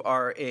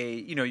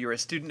you're a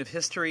student of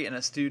history and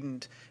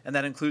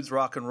that includes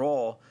rock and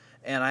roll.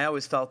 And I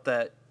always felt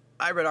that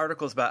I read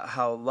articles about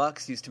how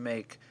Lux used to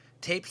make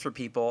tapes for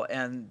people,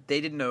 and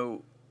they didn't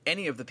know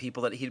any of the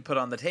people that he'd put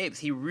on the tapes.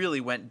 He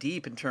really went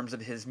deep in terms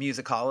of his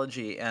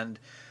musicology, and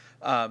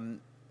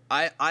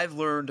I've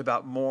learned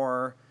about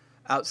more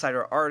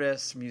outsider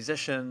artists,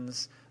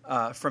 musicians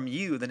from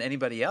you than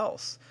anybody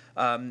else.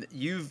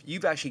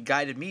 You've actually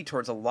guided me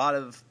towards a lot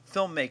of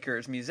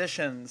filmmakers,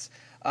 musicians.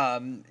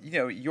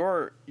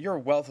 Your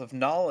wealth of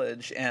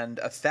knowledge and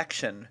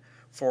affection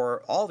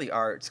for all the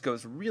arts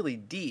goes really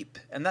deep,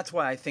 and that's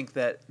why I think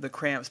that the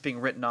Cramps being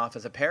written off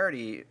as a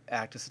parody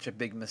act is such a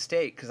big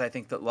mistake, because I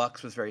think that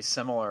Lux was very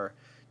similar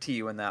to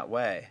you in that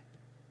way.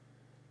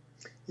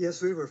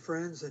 Yes, we were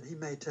friends, and he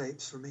made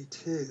tapes for me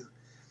too.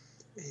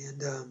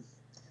 And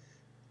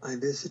I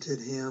visited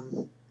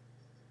him,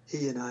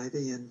 he and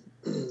Ivy, in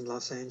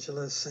Los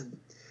Angeles, and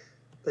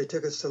they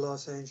took us to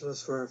Los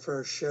Angeles for our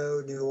first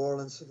show, New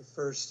Orleans for the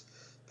first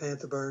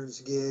Panther Burns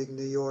gig,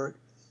 New York.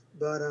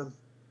 But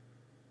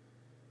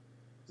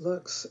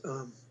Lux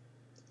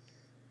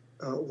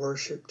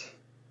worshipped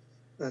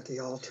at the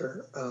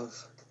altar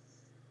of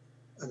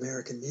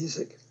American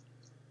music,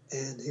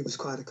 and he was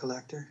quite a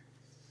collector.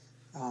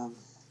 I'm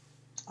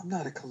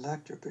not a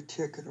collector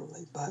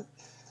particularly, but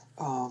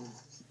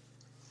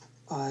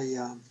I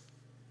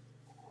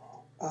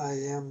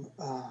am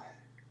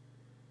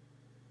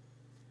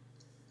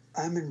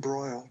I'm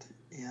embroiled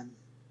in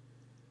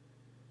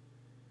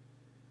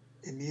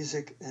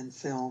music and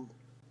film.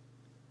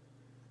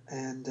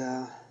 And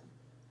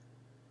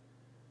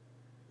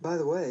by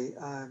the way,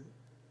 I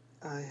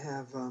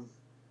have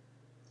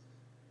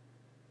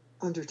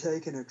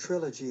undertaken a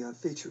trilogy of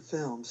feature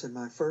films, and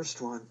my first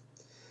one,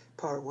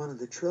 part one of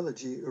the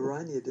trilogy,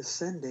 Urania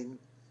Descending,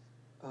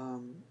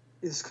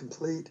 is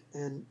complete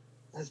and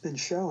has been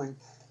showing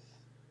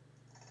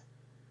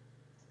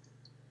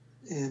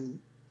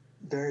in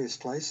various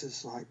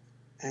places like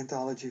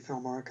Anthology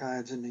Film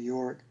Archives in New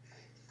York,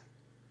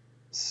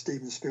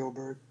 Steven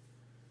Spielberg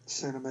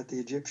Cinema at the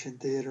Egyptian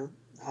Theater,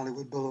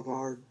 Hollywood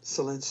Boulevard,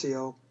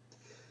 Silencio,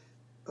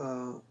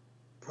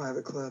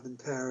 Private Club in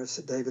Paris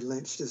that David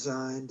Lynch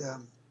designed,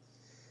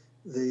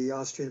 the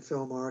Austrian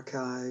Film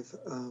Archive,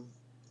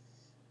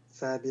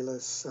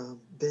 fabulous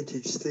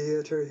Vintage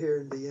Theater here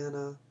in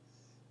Vienna,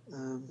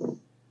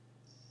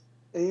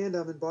 and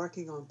I'm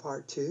embarking on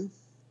part two.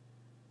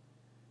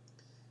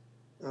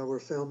 We're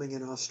filming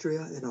in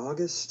Austria in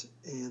August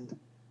and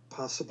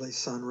possibly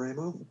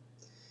Sanremo.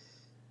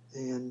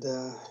 And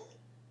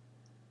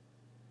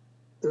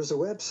there's a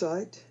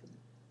website,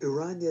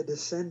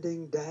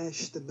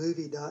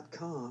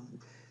 uraniadescending-themovie.com,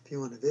 if you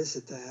want to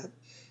visit that.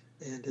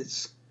 And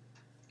it's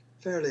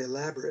fairly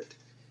elaborate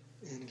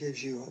and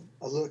gives you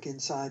a look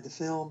inside the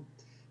film.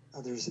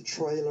 There's a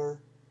trailer,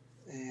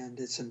 and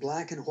it's in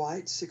black and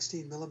white,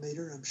 16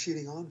 millimeter. I'm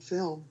shooting on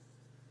film.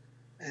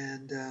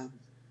 And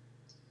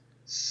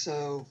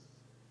so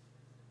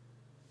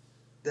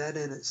that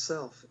in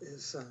itself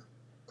is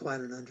quite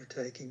an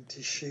undertaking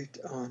to shoot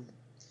on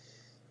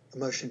a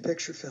motion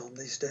picture film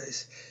these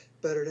days.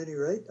 But at any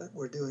rate,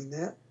 we're doing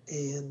that.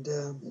 And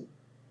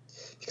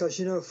because,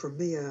 for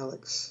me,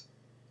 Alex,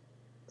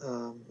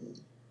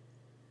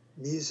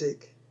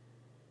 music,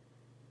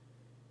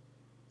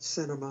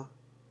 cinema,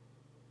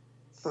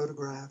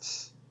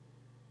 photographs,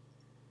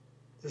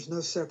 there's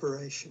no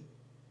separation.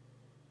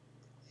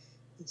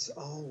 It's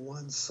all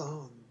one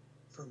song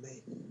for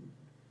me.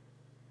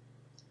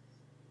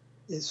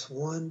 It's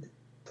one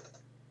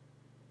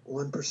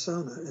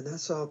persona, and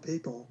that's all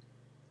people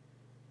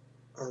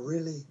are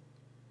really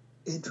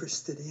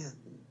interested in.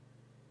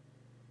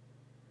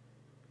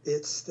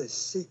 It's the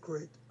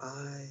secret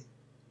eye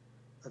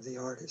of the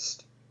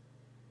artist.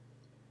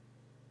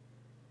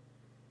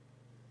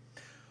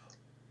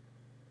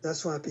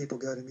 That's why people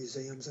go to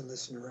museums and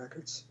listen to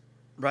records.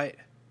 Right.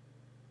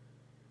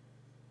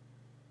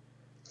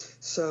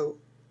 So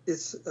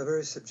it's a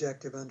very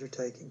subjective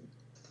undertaking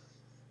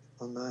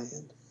on my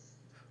end.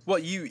 Well,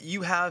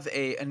 you have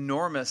a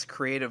enormous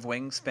creative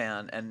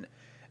wingspan, and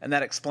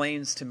that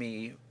explains to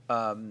me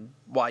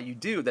why you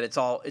do that. It's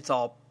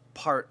all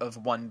part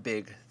of one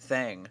big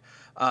thing.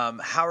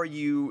 How are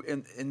you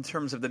in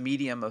terms of the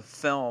medium of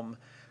film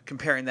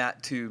comparing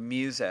that to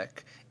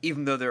music,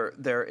 even though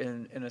they're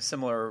in a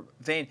similar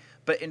vein?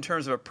 But in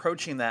terms of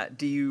approaching that,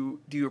 do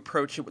you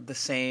approach it with the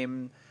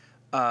same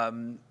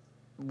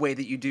way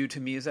that you do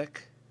to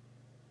music?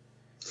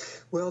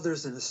 Well,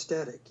 there's an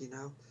aesthetic,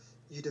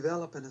 You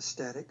develop an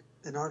aesthetic.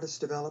 An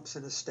artist develops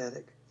an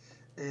aesthetic.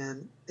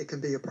 And it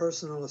can be a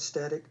personal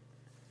aesthetic,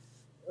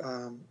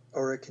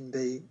 or it can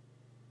be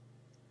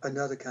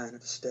another kind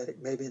of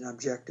aesthetic, maybe an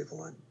objective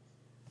one.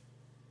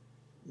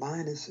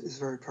 Mine is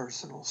very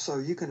personal. So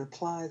you can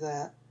apply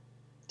that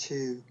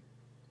to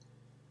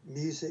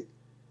music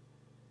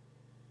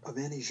of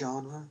any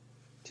genre,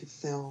 to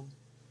film,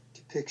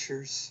 to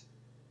pictures,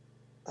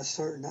 a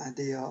certain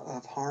idea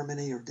of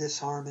harmony or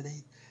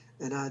disharmony,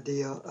 an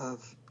idea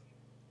of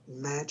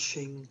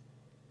matching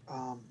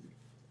um,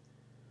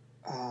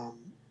 um,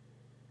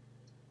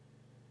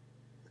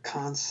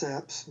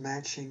 concepts,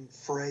 matching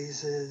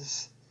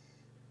phrases,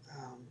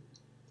 um,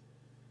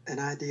 an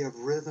idea of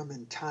rhythm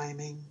and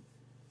timing.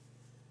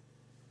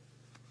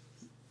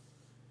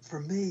 For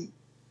me,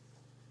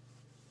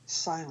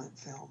 silent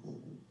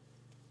film,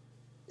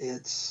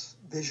 it's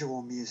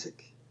visual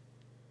music.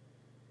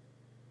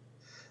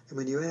 And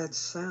when you add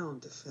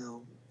sound to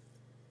film,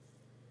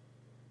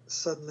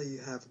 suddenly you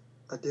have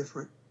a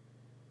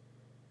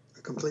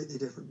completely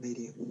different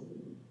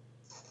medium.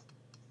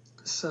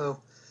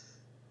 So,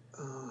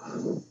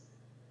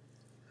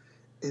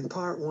 in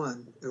part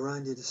one,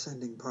 Urania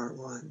Descending Part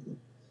 1,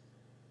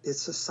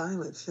 it's a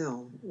silent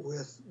film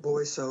with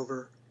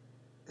voiceover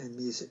and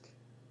music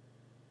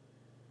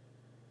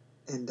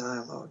and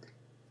dialogue.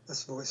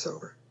 That's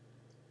voiceover.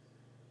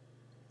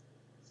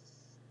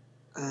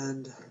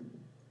 And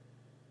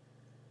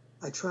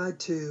I tried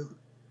to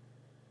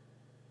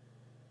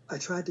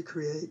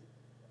create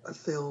a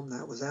film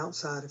that was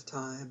outside of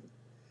time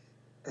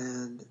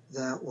and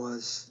that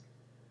was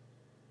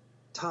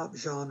top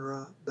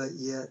genre, but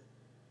yet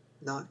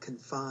not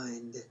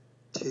confined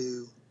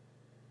to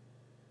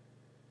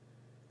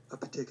a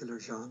particular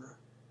genre,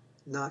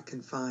 not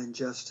confined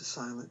just to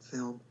silent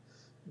film,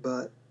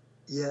 but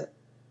yet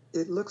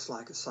it looks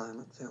like a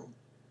silent film,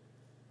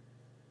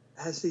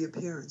 has the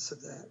appearance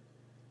of that.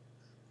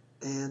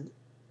 And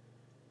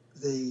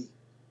the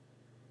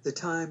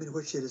time in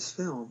which it is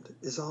filmed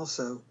is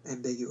also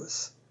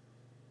ambiguous.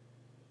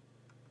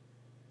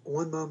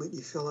 One moment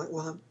you feel like,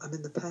 well, I'm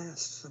in the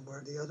past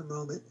somewhere. The other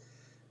moment,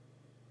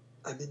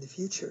 I'm in the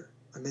future.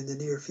 I'm in the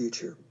near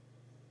future.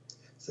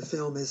 The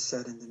film is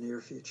set in the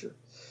near future.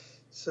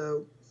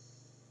 So,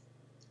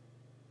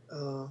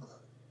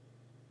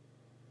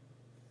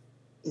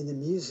 in the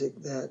music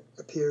that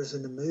appears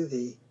in the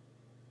movie,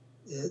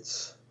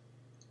 it's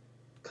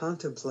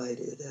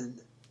contemplated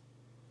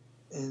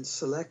and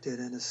selected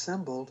and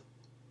assembled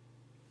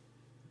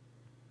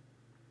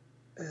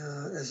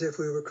as if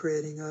we were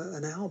creating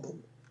an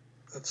album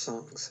of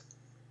songs.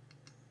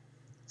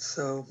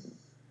 So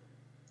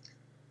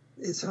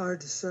it's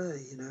hard to say,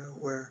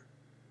 where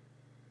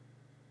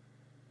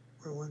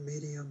one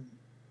medium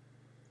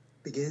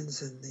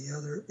begins and the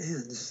other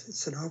ends.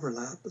 It's an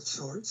overlap of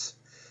sorts.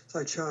 It's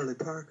like Charlie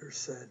Parker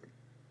said,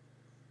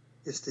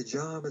 it's the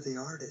job of the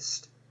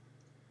artist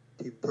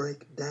to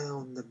break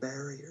down the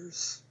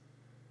barriers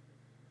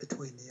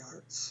between the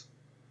arts.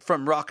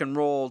 From rock and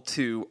roll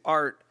to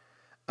art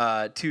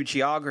to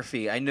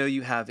geography, I know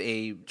you have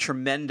a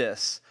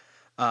tremendous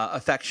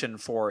affection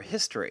for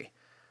history.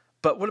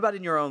 But what about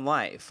in your own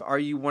life? Are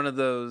you one of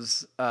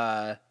those,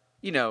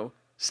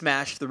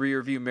 smash the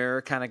rearview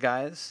mirror kind of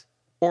guys?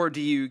 Or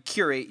do you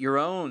curate your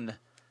own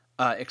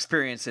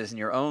experiences in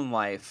your own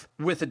life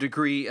with a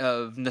degree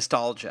of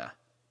nostalgia?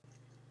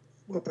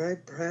 Well,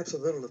 perhaps a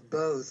little of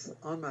both.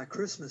 On my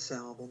Christmas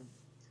album,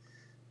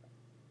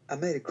 I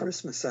made a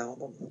Christmas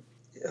album,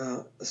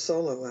 a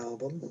solo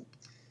album,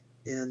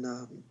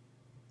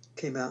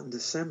 came out in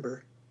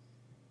December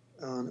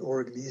on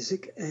Org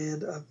Music,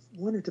 and I've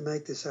wanted to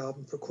make this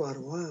album for quite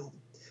a while.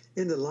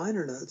 In the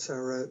liner notes I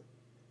wrote,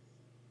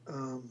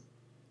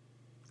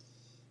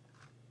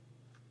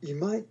 you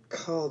might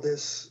call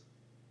this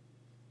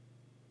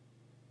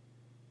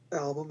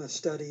album a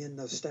study in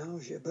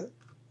nostalgia, but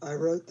I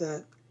wrote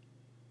that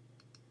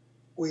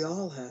we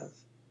all have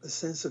a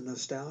sense of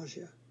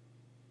nostalgia,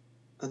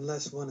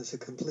 unless one is a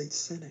complete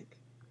cynic.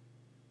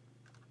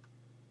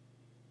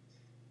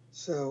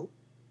 So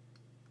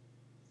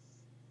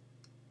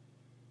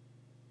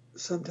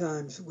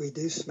sometimes we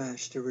do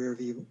smash the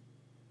rearview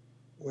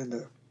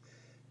window,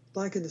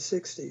 like in the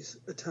 60s,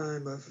 a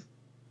time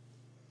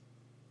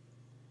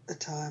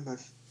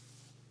of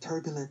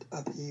turbulent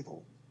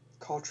upheaval,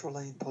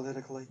 culturally,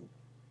 politically,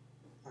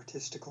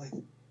 artistically.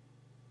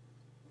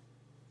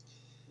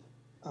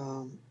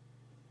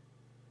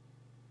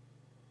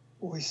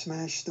 We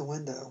smash the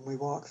window and we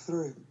walk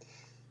through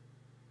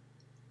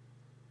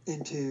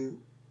into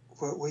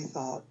what we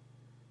thought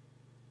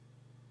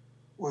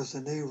was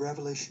a new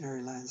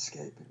revolutionary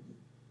landscape.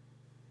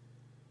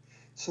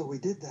 So we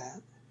did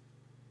that,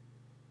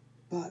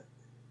 but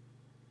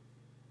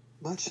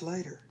much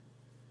later,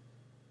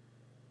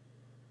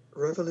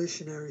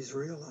 revolutionaries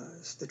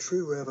realized, the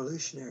true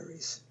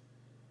revolutionaries,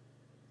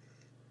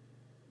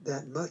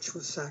 that much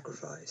was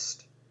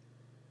sacrificed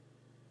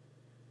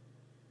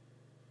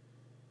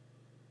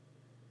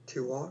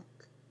to walk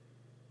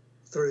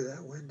through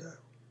that window.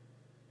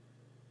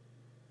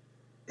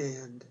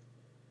 And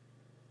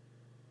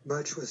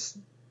much was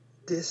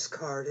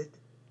discarded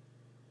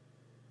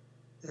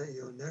that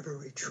you'll never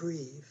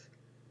retrieve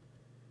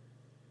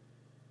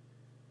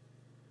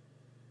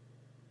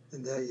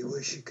and that you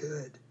wish you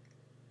could.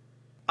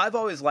 I've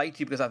always liked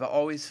you because I've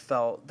always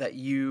felt that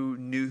you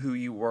knew who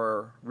you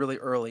were really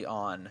early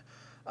on.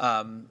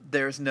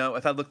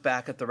 If I look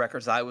back at the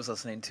records I was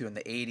listening to in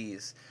the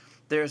 80s,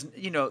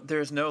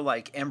 there's no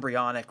like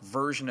embryonic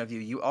version of you.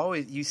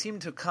 You seem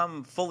to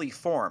come fully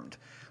formed,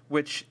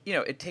 which,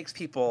 it takes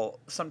people,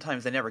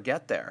 sometimes they never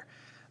get there.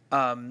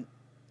 And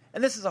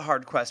this is a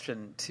hard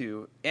question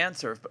to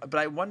answer, but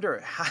I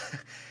wonder,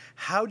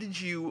 how did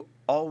you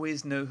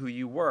always know who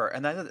you were?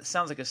 And I know that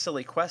sounds like a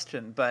silly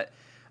question, but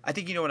I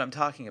think you know what I'm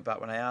talking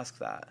about when I ask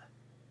that.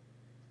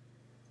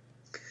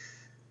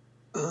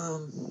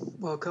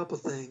 Well, a couple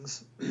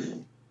things.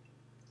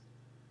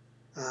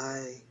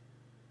 I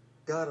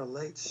got a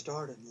late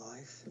start in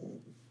life.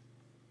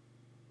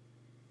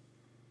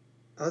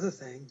 Other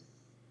thing,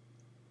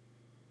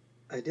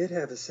 I did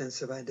have a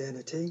sense of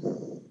identity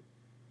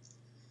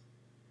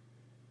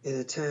in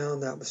a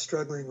town that was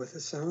struggling with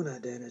its own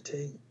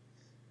identity,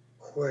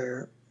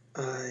 where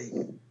I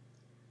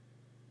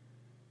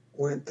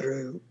went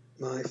through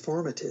my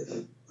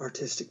formative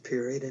artistic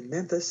period in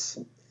Memphis,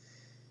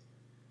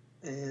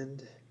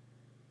 and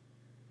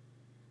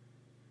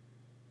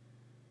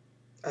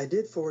I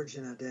did forge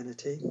an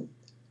identity,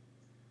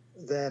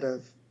 that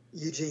of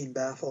Eugene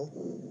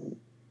Baffle,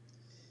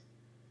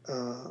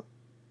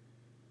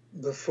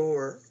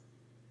 before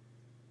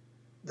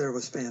there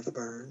was Panther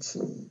Burns.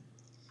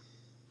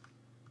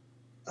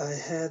 I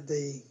had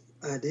the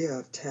idea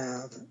of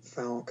Tav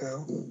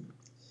Falco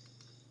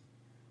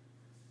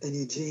and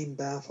Eugene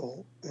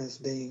Baffle as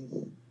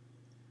being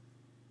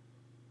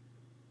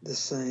the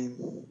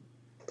same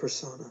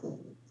persona.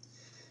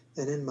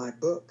 And in my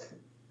book,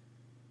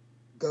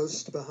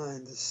 Ghost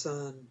Behind the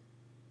Sun,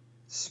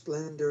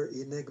 Splendor,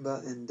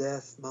 Enigma, and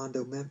Death,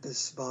 Mondo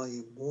Memphis,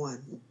 Volume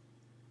 1,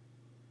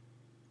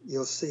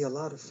 you'll see a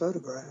lot of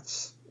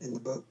photographs in the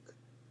book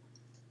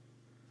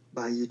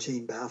by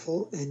Eugene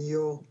Baffle, and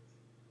you'll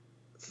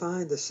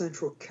find the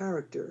central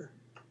character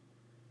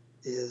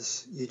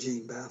is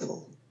Eugene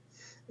Baffle.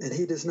 And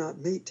he does not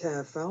meet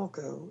Tav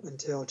Falco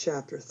until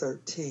chapter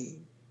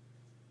 13.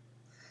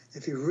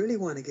 If you really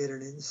want to get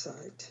an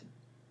insight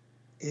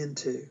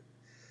into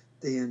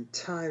the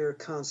entire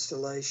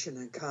constellation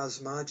and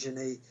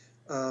cosmogony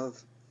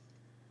of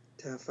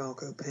Tav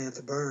Falco,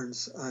 Panther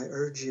Burns, I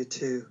urge you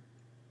to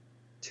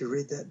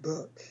read that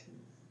book.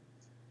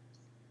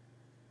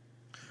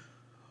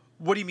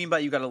 What do you mean by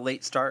you got a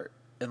late start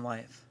in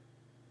life?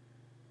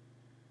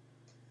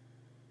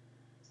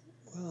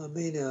 Well, I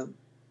mean,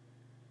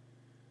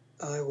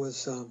 I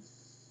was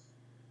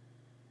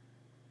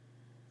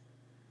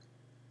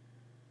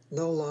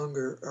no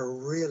longer a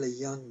really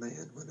young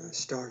man when I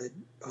started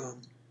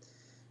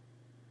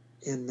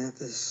in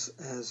Memphis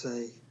as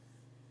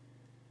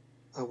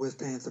with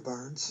Panther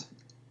Burns.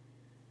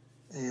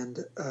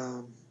 And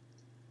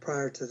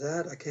prior to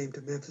that, I came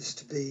to Memphis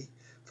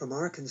from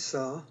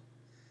Arkansas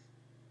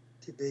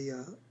to be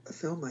a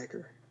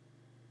filmmaker.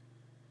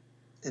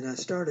 And I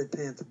started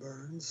Panther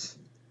Burns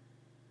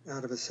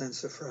out of a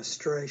sense of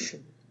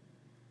frustration,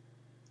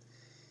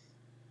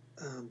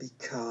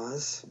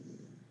 because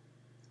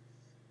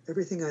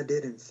everything I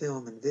did in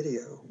film and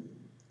video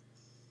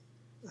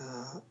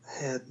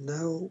had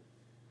no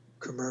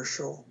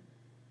commercial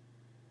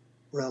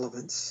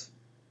relevance,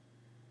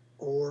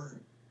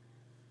 or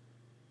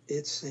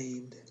it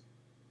seemed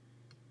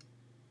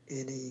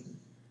any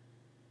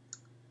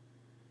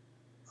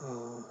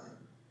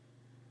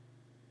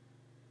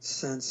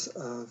sense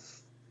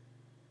of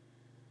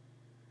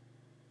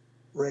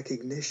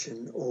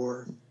recognition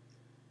or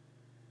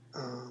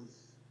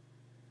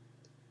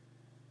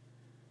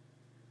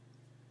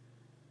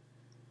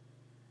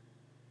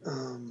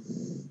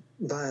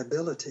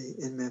viability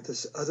in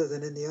Memphis other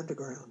than in the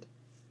underground.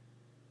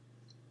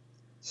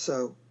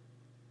 So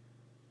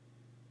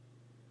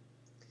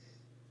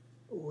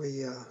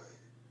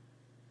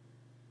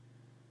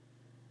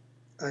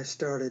I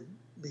started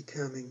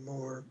becoming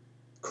more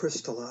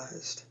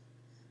crystallized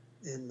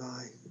in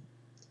my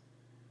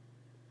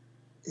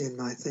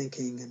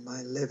thinking and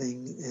my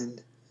living,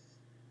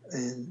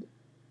 and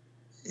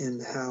in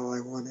how I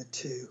wanted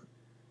to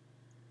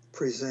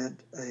present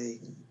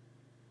an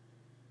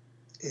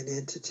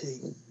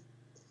entity,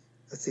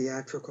 a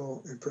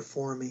theatrical and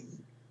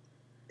performing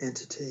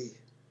entity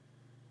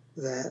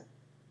that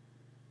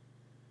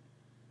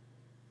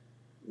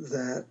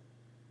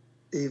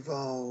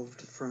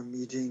evolved from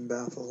Eugene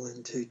Baffle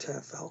into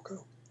Tav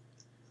Falco.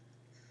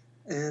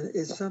 And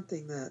it's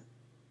something that,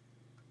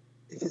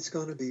 if it's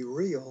going to be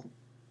real,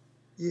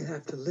 you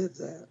have to live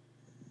that.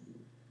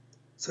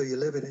 So you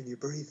live it and you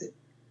breathe it.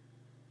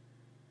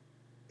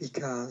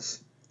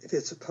 Because if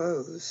it's a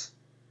pose,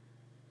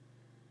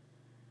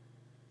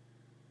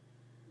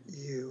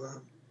 you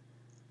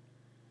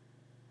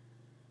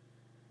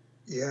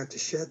have to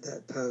shed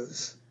that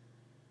pose,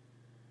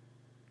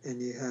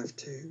 and you have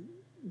to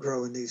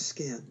grow a new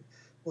skin.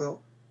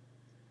 Well,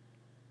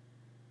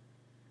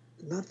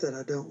 not that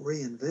I don't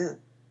reinvent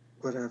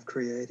what I've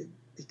created,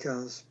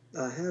 because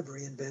I have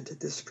reinvented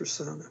this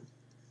persona,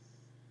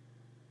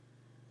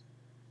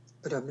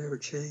 but I've never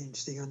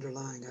changed the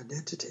underlying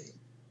identity,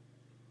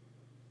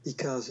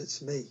 because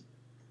it's me.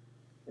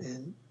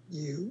 And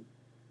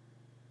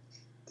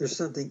there's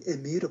something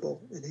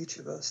immutable in each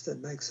of us that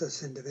makes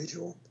us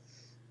individual.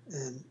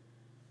 And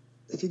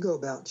if you go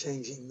about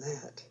changing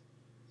that,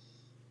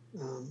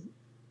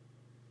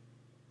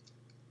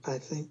 I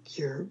think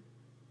you're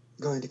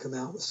going to come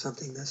out with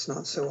something that's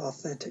not so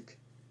authentic.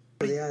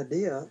 The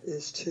idea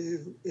is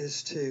to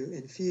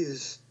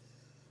infuse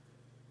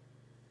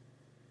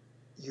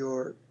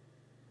your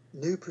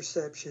new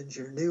perceptions,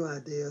 your new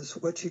ideas,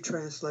 what you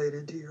translate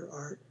into your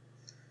art.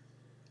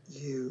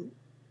 You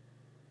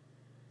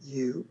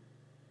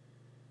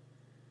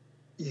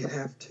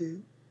have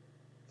to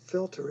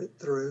filter it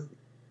through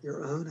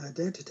your own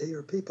identity,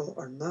 or people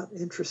are not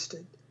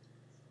interested.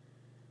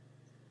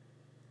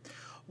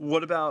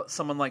 What about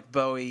someone like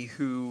Bowie,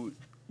 who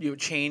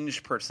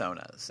changed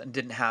personas and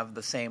didn't have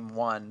the same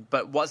one,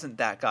 but wasn't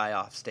that guy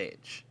off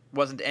stage?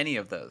 Wasn't any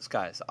of those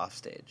guys off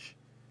stage?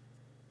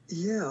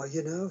 Yeah,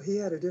 he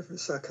had a different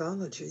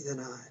psychology than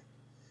I.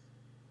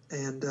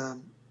 And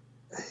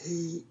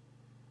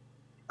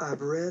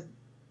I've read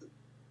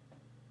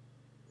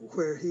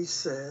where he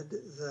said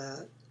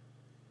that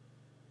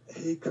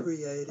he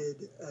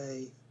created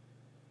a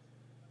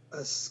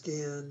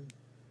skin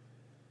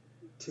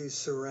to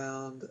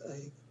surround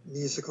a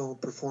musical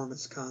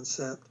performance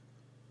concept,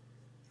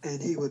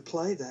 and he would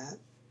play that,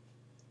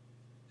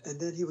 and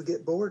then he would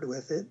get bored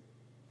with it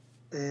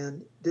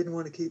and didn't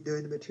want to keep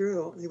doing the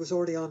material. He was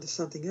already on to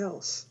something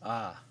else.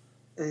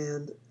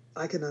 And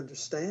I can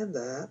understand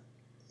that.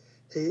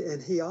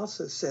 He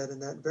also said in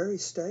that very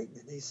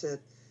statement, he said,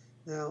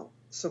 now,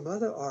 some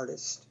other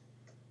artists,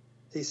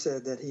 he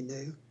said that he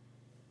knew,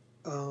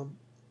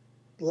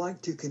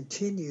 like to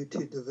continue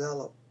to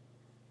develop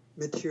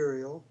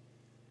material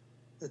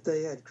that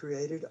they had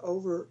created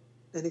over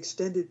an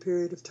extended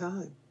period of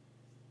time.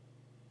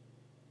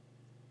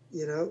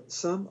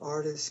 Some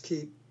artists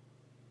keep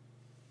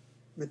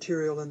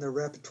material in their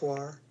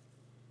repertoire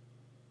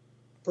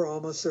for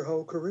almost their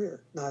whole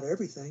career. Not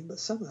everything, but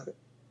some of it.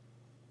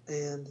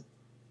 And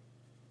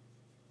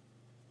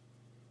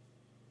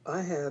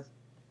I have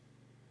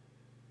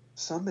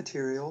some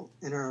material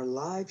in our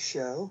live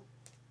show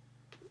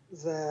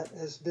that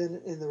has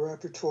been in the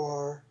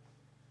repertoire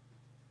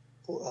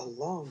for a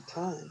long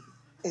time.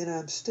 And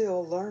I'm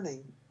still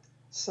learning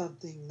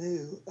something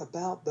new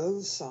about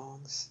those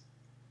songs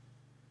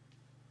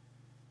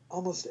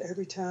almost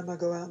every time I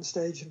go out on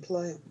stage and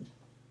play them.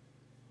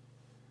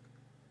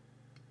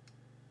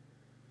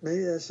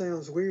 Maybe that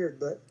sounds weird,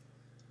 but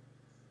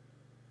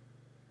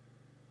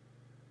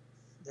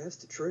that's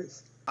the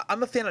truth.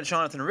 I'm a fan of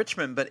Jonathan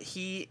Richman, but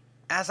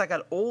as I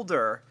got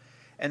older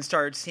and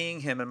started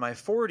seeing him in my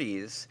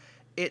 40s,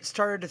 it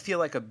started to feel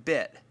like a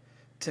bit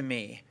to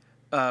me,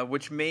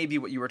 which may be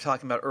what you were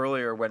talking about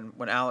earlier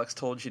when Alex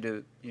told you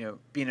to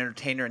be an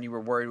entertainer and you were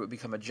worried it would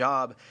become a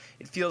job.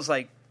 It feels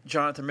like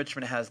Jonathan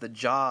Richman has the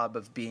job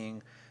of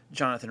being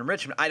Jonathan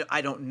Richman.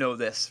 I don't know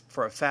this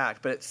for a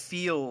fact, but it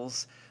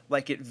feels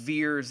like it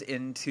veers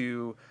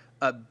into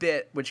a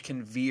bit which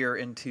can veer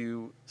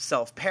into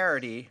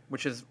self-parody,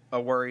 which is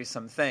a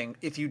worrisome thing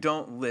if you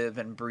don't live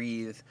and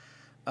breathe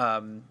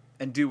and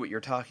do what you're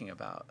talking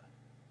about.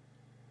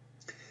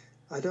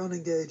 I don't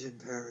engage in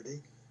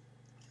parody,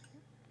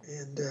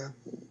 and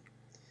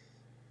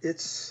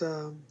it's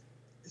a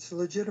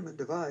legitimate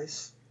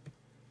device,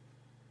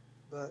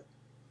 but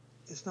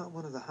it's not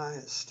one of the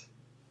highest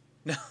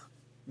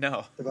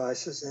No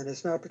devices, and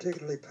it's not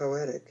particularly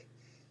poetic,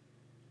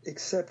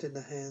 except in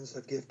the hands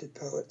of gifted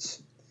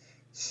poets.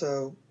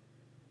 So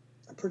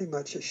I pretty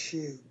much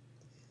eschew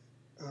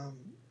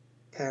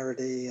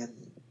parody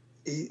and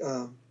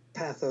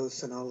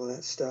pathos and all of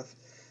that stuff.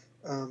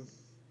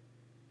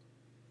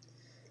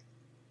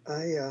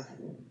 I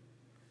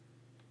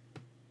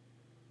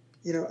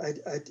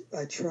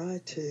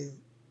try to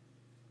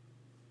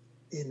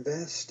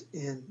invest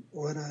in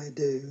what I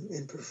do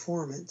in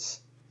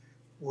performance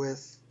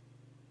with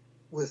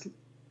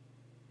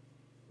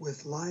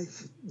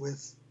life,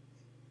 with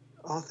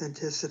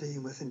authenticity,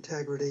 and with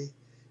integrity,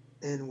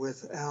 and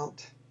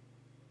without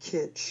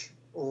kitsch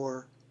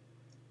or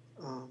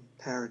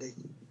parody.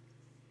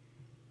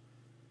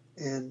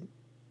 And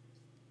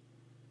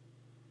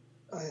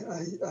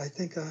I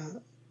think,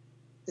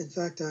 in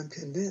fact, I'm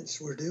convinced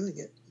we're doing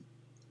it.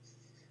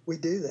 We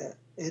do that.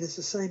 And it's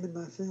the same in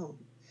my film.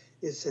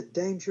 It's a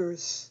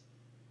dangerous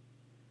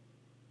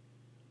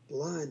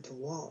line to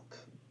walk.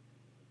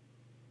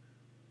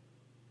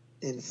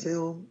 In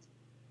film,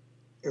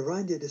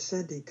 Erindia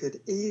Descending could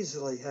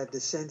easily have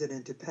descended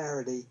into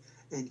parody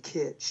and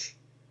kitsch.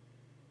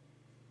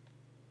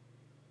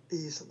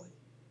 Easily.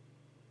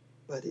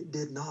 But it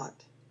did not.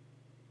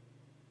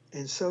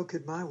 And so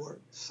could my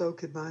work. So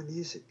could my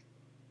music.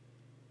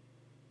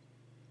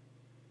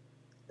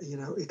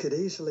 It could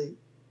easily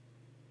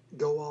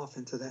go off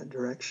into that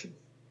direction.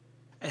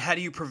 And how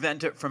do you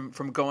prevent it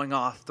from going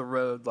off the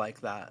road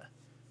like that?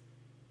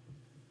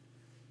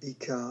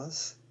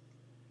 Because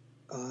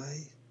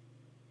I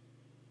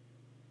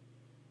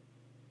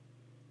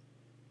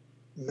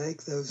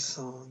make those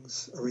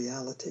songs a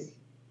reality.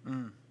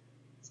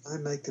 I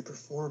make the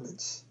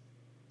performance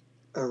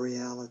a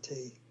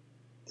reality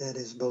that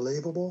is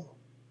believable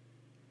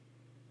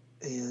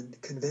and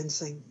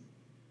convincing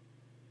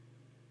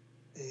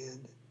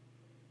And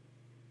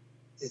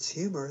it's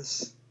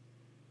humorous,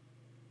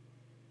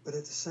 but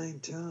at the same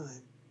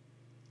time,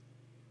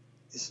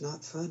 it's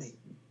not funny.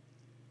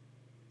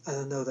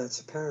 I know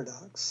that's a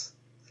paradox,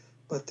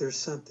 but there's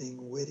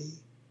something witty,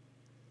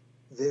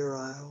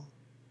 virile,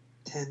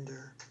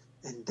 tender,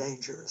 and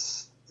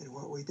dangerous in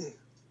what we do.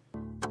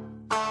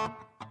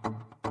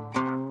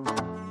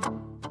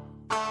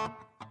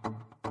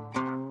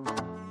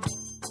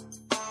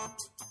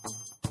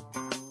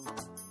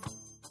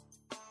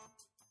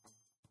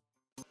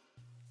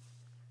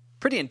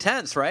 Pretty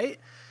intense, right?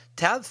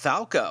 Tab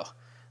Falco.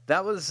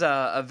 That was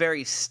a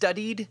very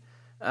studied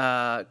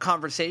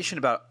conversation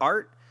about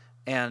art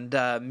and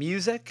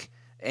music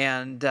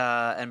and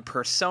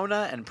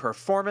persona and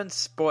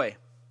performance. Boy,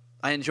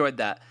 I enjoyed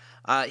that.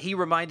 He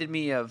reminded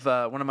me of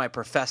one of my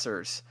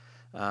professors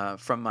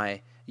from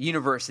my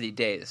university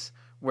days,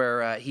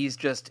 where he's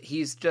just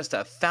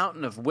a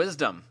fountain of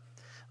wisdom.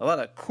 A lot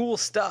of cool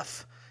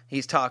stuff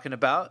he's talking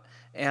about,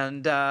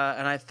 and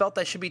I felt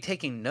I should be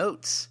taking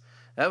notes.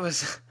 That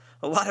was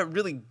a lot of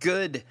really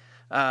good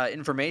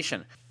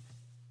information.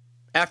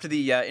 After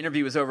the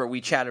interview was over, we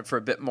chatted for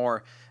a bit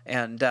more,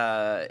 and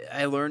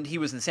I learned he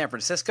was in San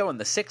Francisco in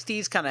the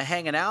 60s, kind of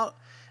hanging out,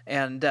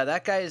 and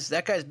that guy's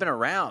been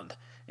around,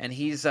 and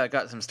he's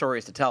got some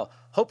stories to tell.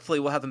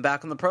 Hopefully we'll have him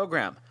back on the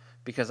program,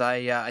 because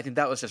I think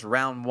that was just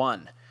round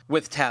one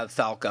with Tab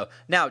Falco.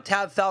 Now,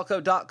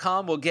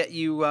 tabfalco.com will get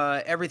you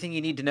everything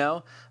you need to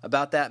know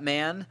about that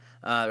man.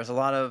 There's a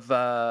lot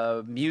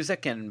of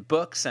music and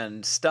books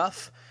and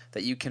stuff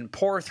that you can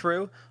pour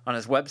through on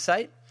his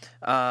website.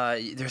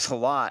 There's a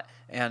lot,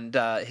 and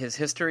his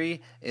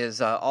history is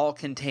all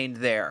contained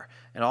there,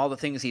 and all the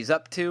things he's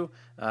up to,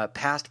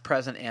 past,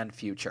 present, and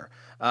future.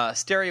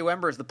 Stereo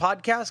Embers, the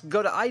podcast,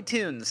 go to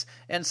iTunes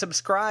and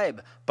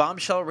subscribe.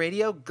 Bombshell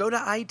Radio, go to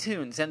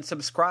iTunes and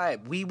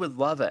subscribe. We would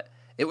love it.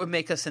 It would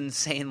make us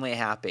insanely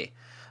happy.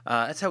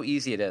 That's how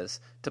easy it is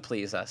to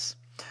please us.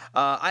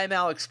 I'm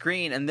Alex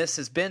Green, and this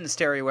has been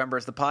Stereo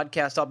Embers, the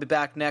podcast. I'll be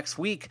back next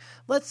week.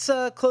 Let's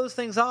close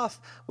things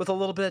off with a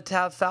little bit of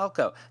Tab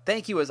Falco.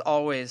 Thank you, as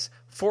always,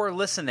 for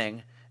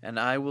listening, and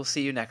I will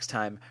see you next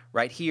time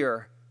right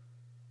here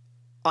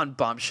on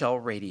Bombshell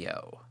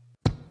Radio.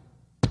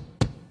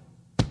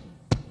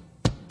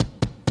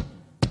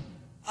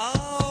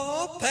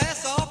 Oh,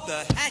 pass off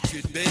the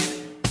hatchet,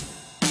 baby.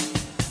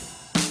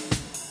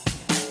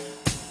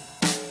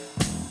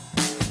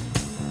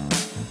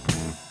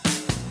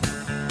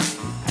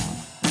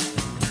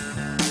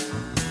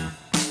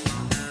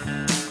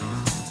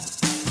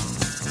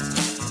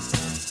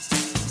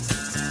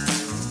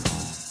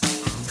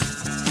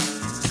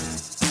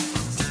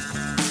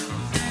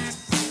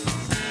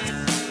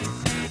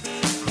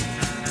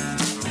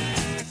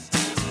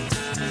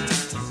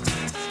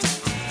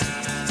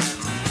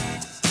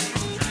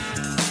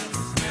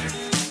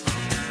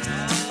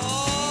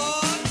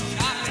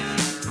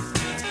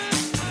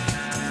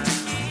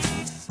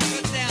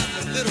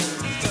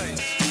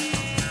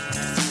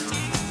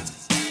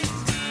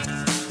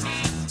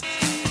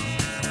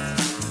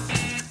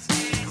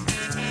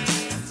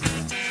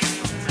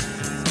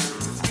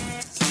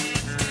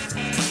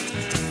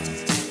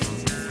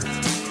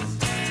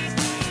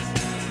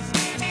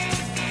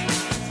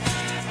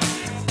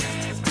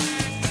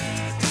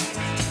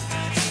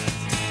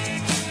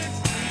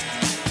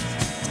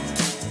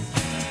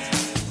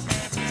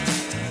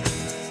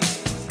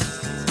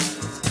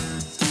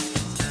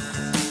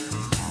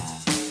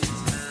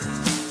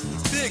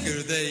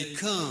 They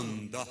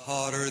come, the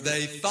harder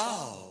they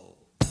fall.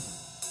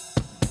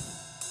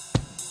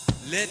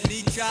 Let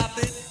me chop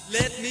it,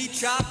 let me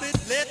chop it,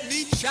 let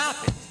me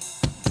chop it.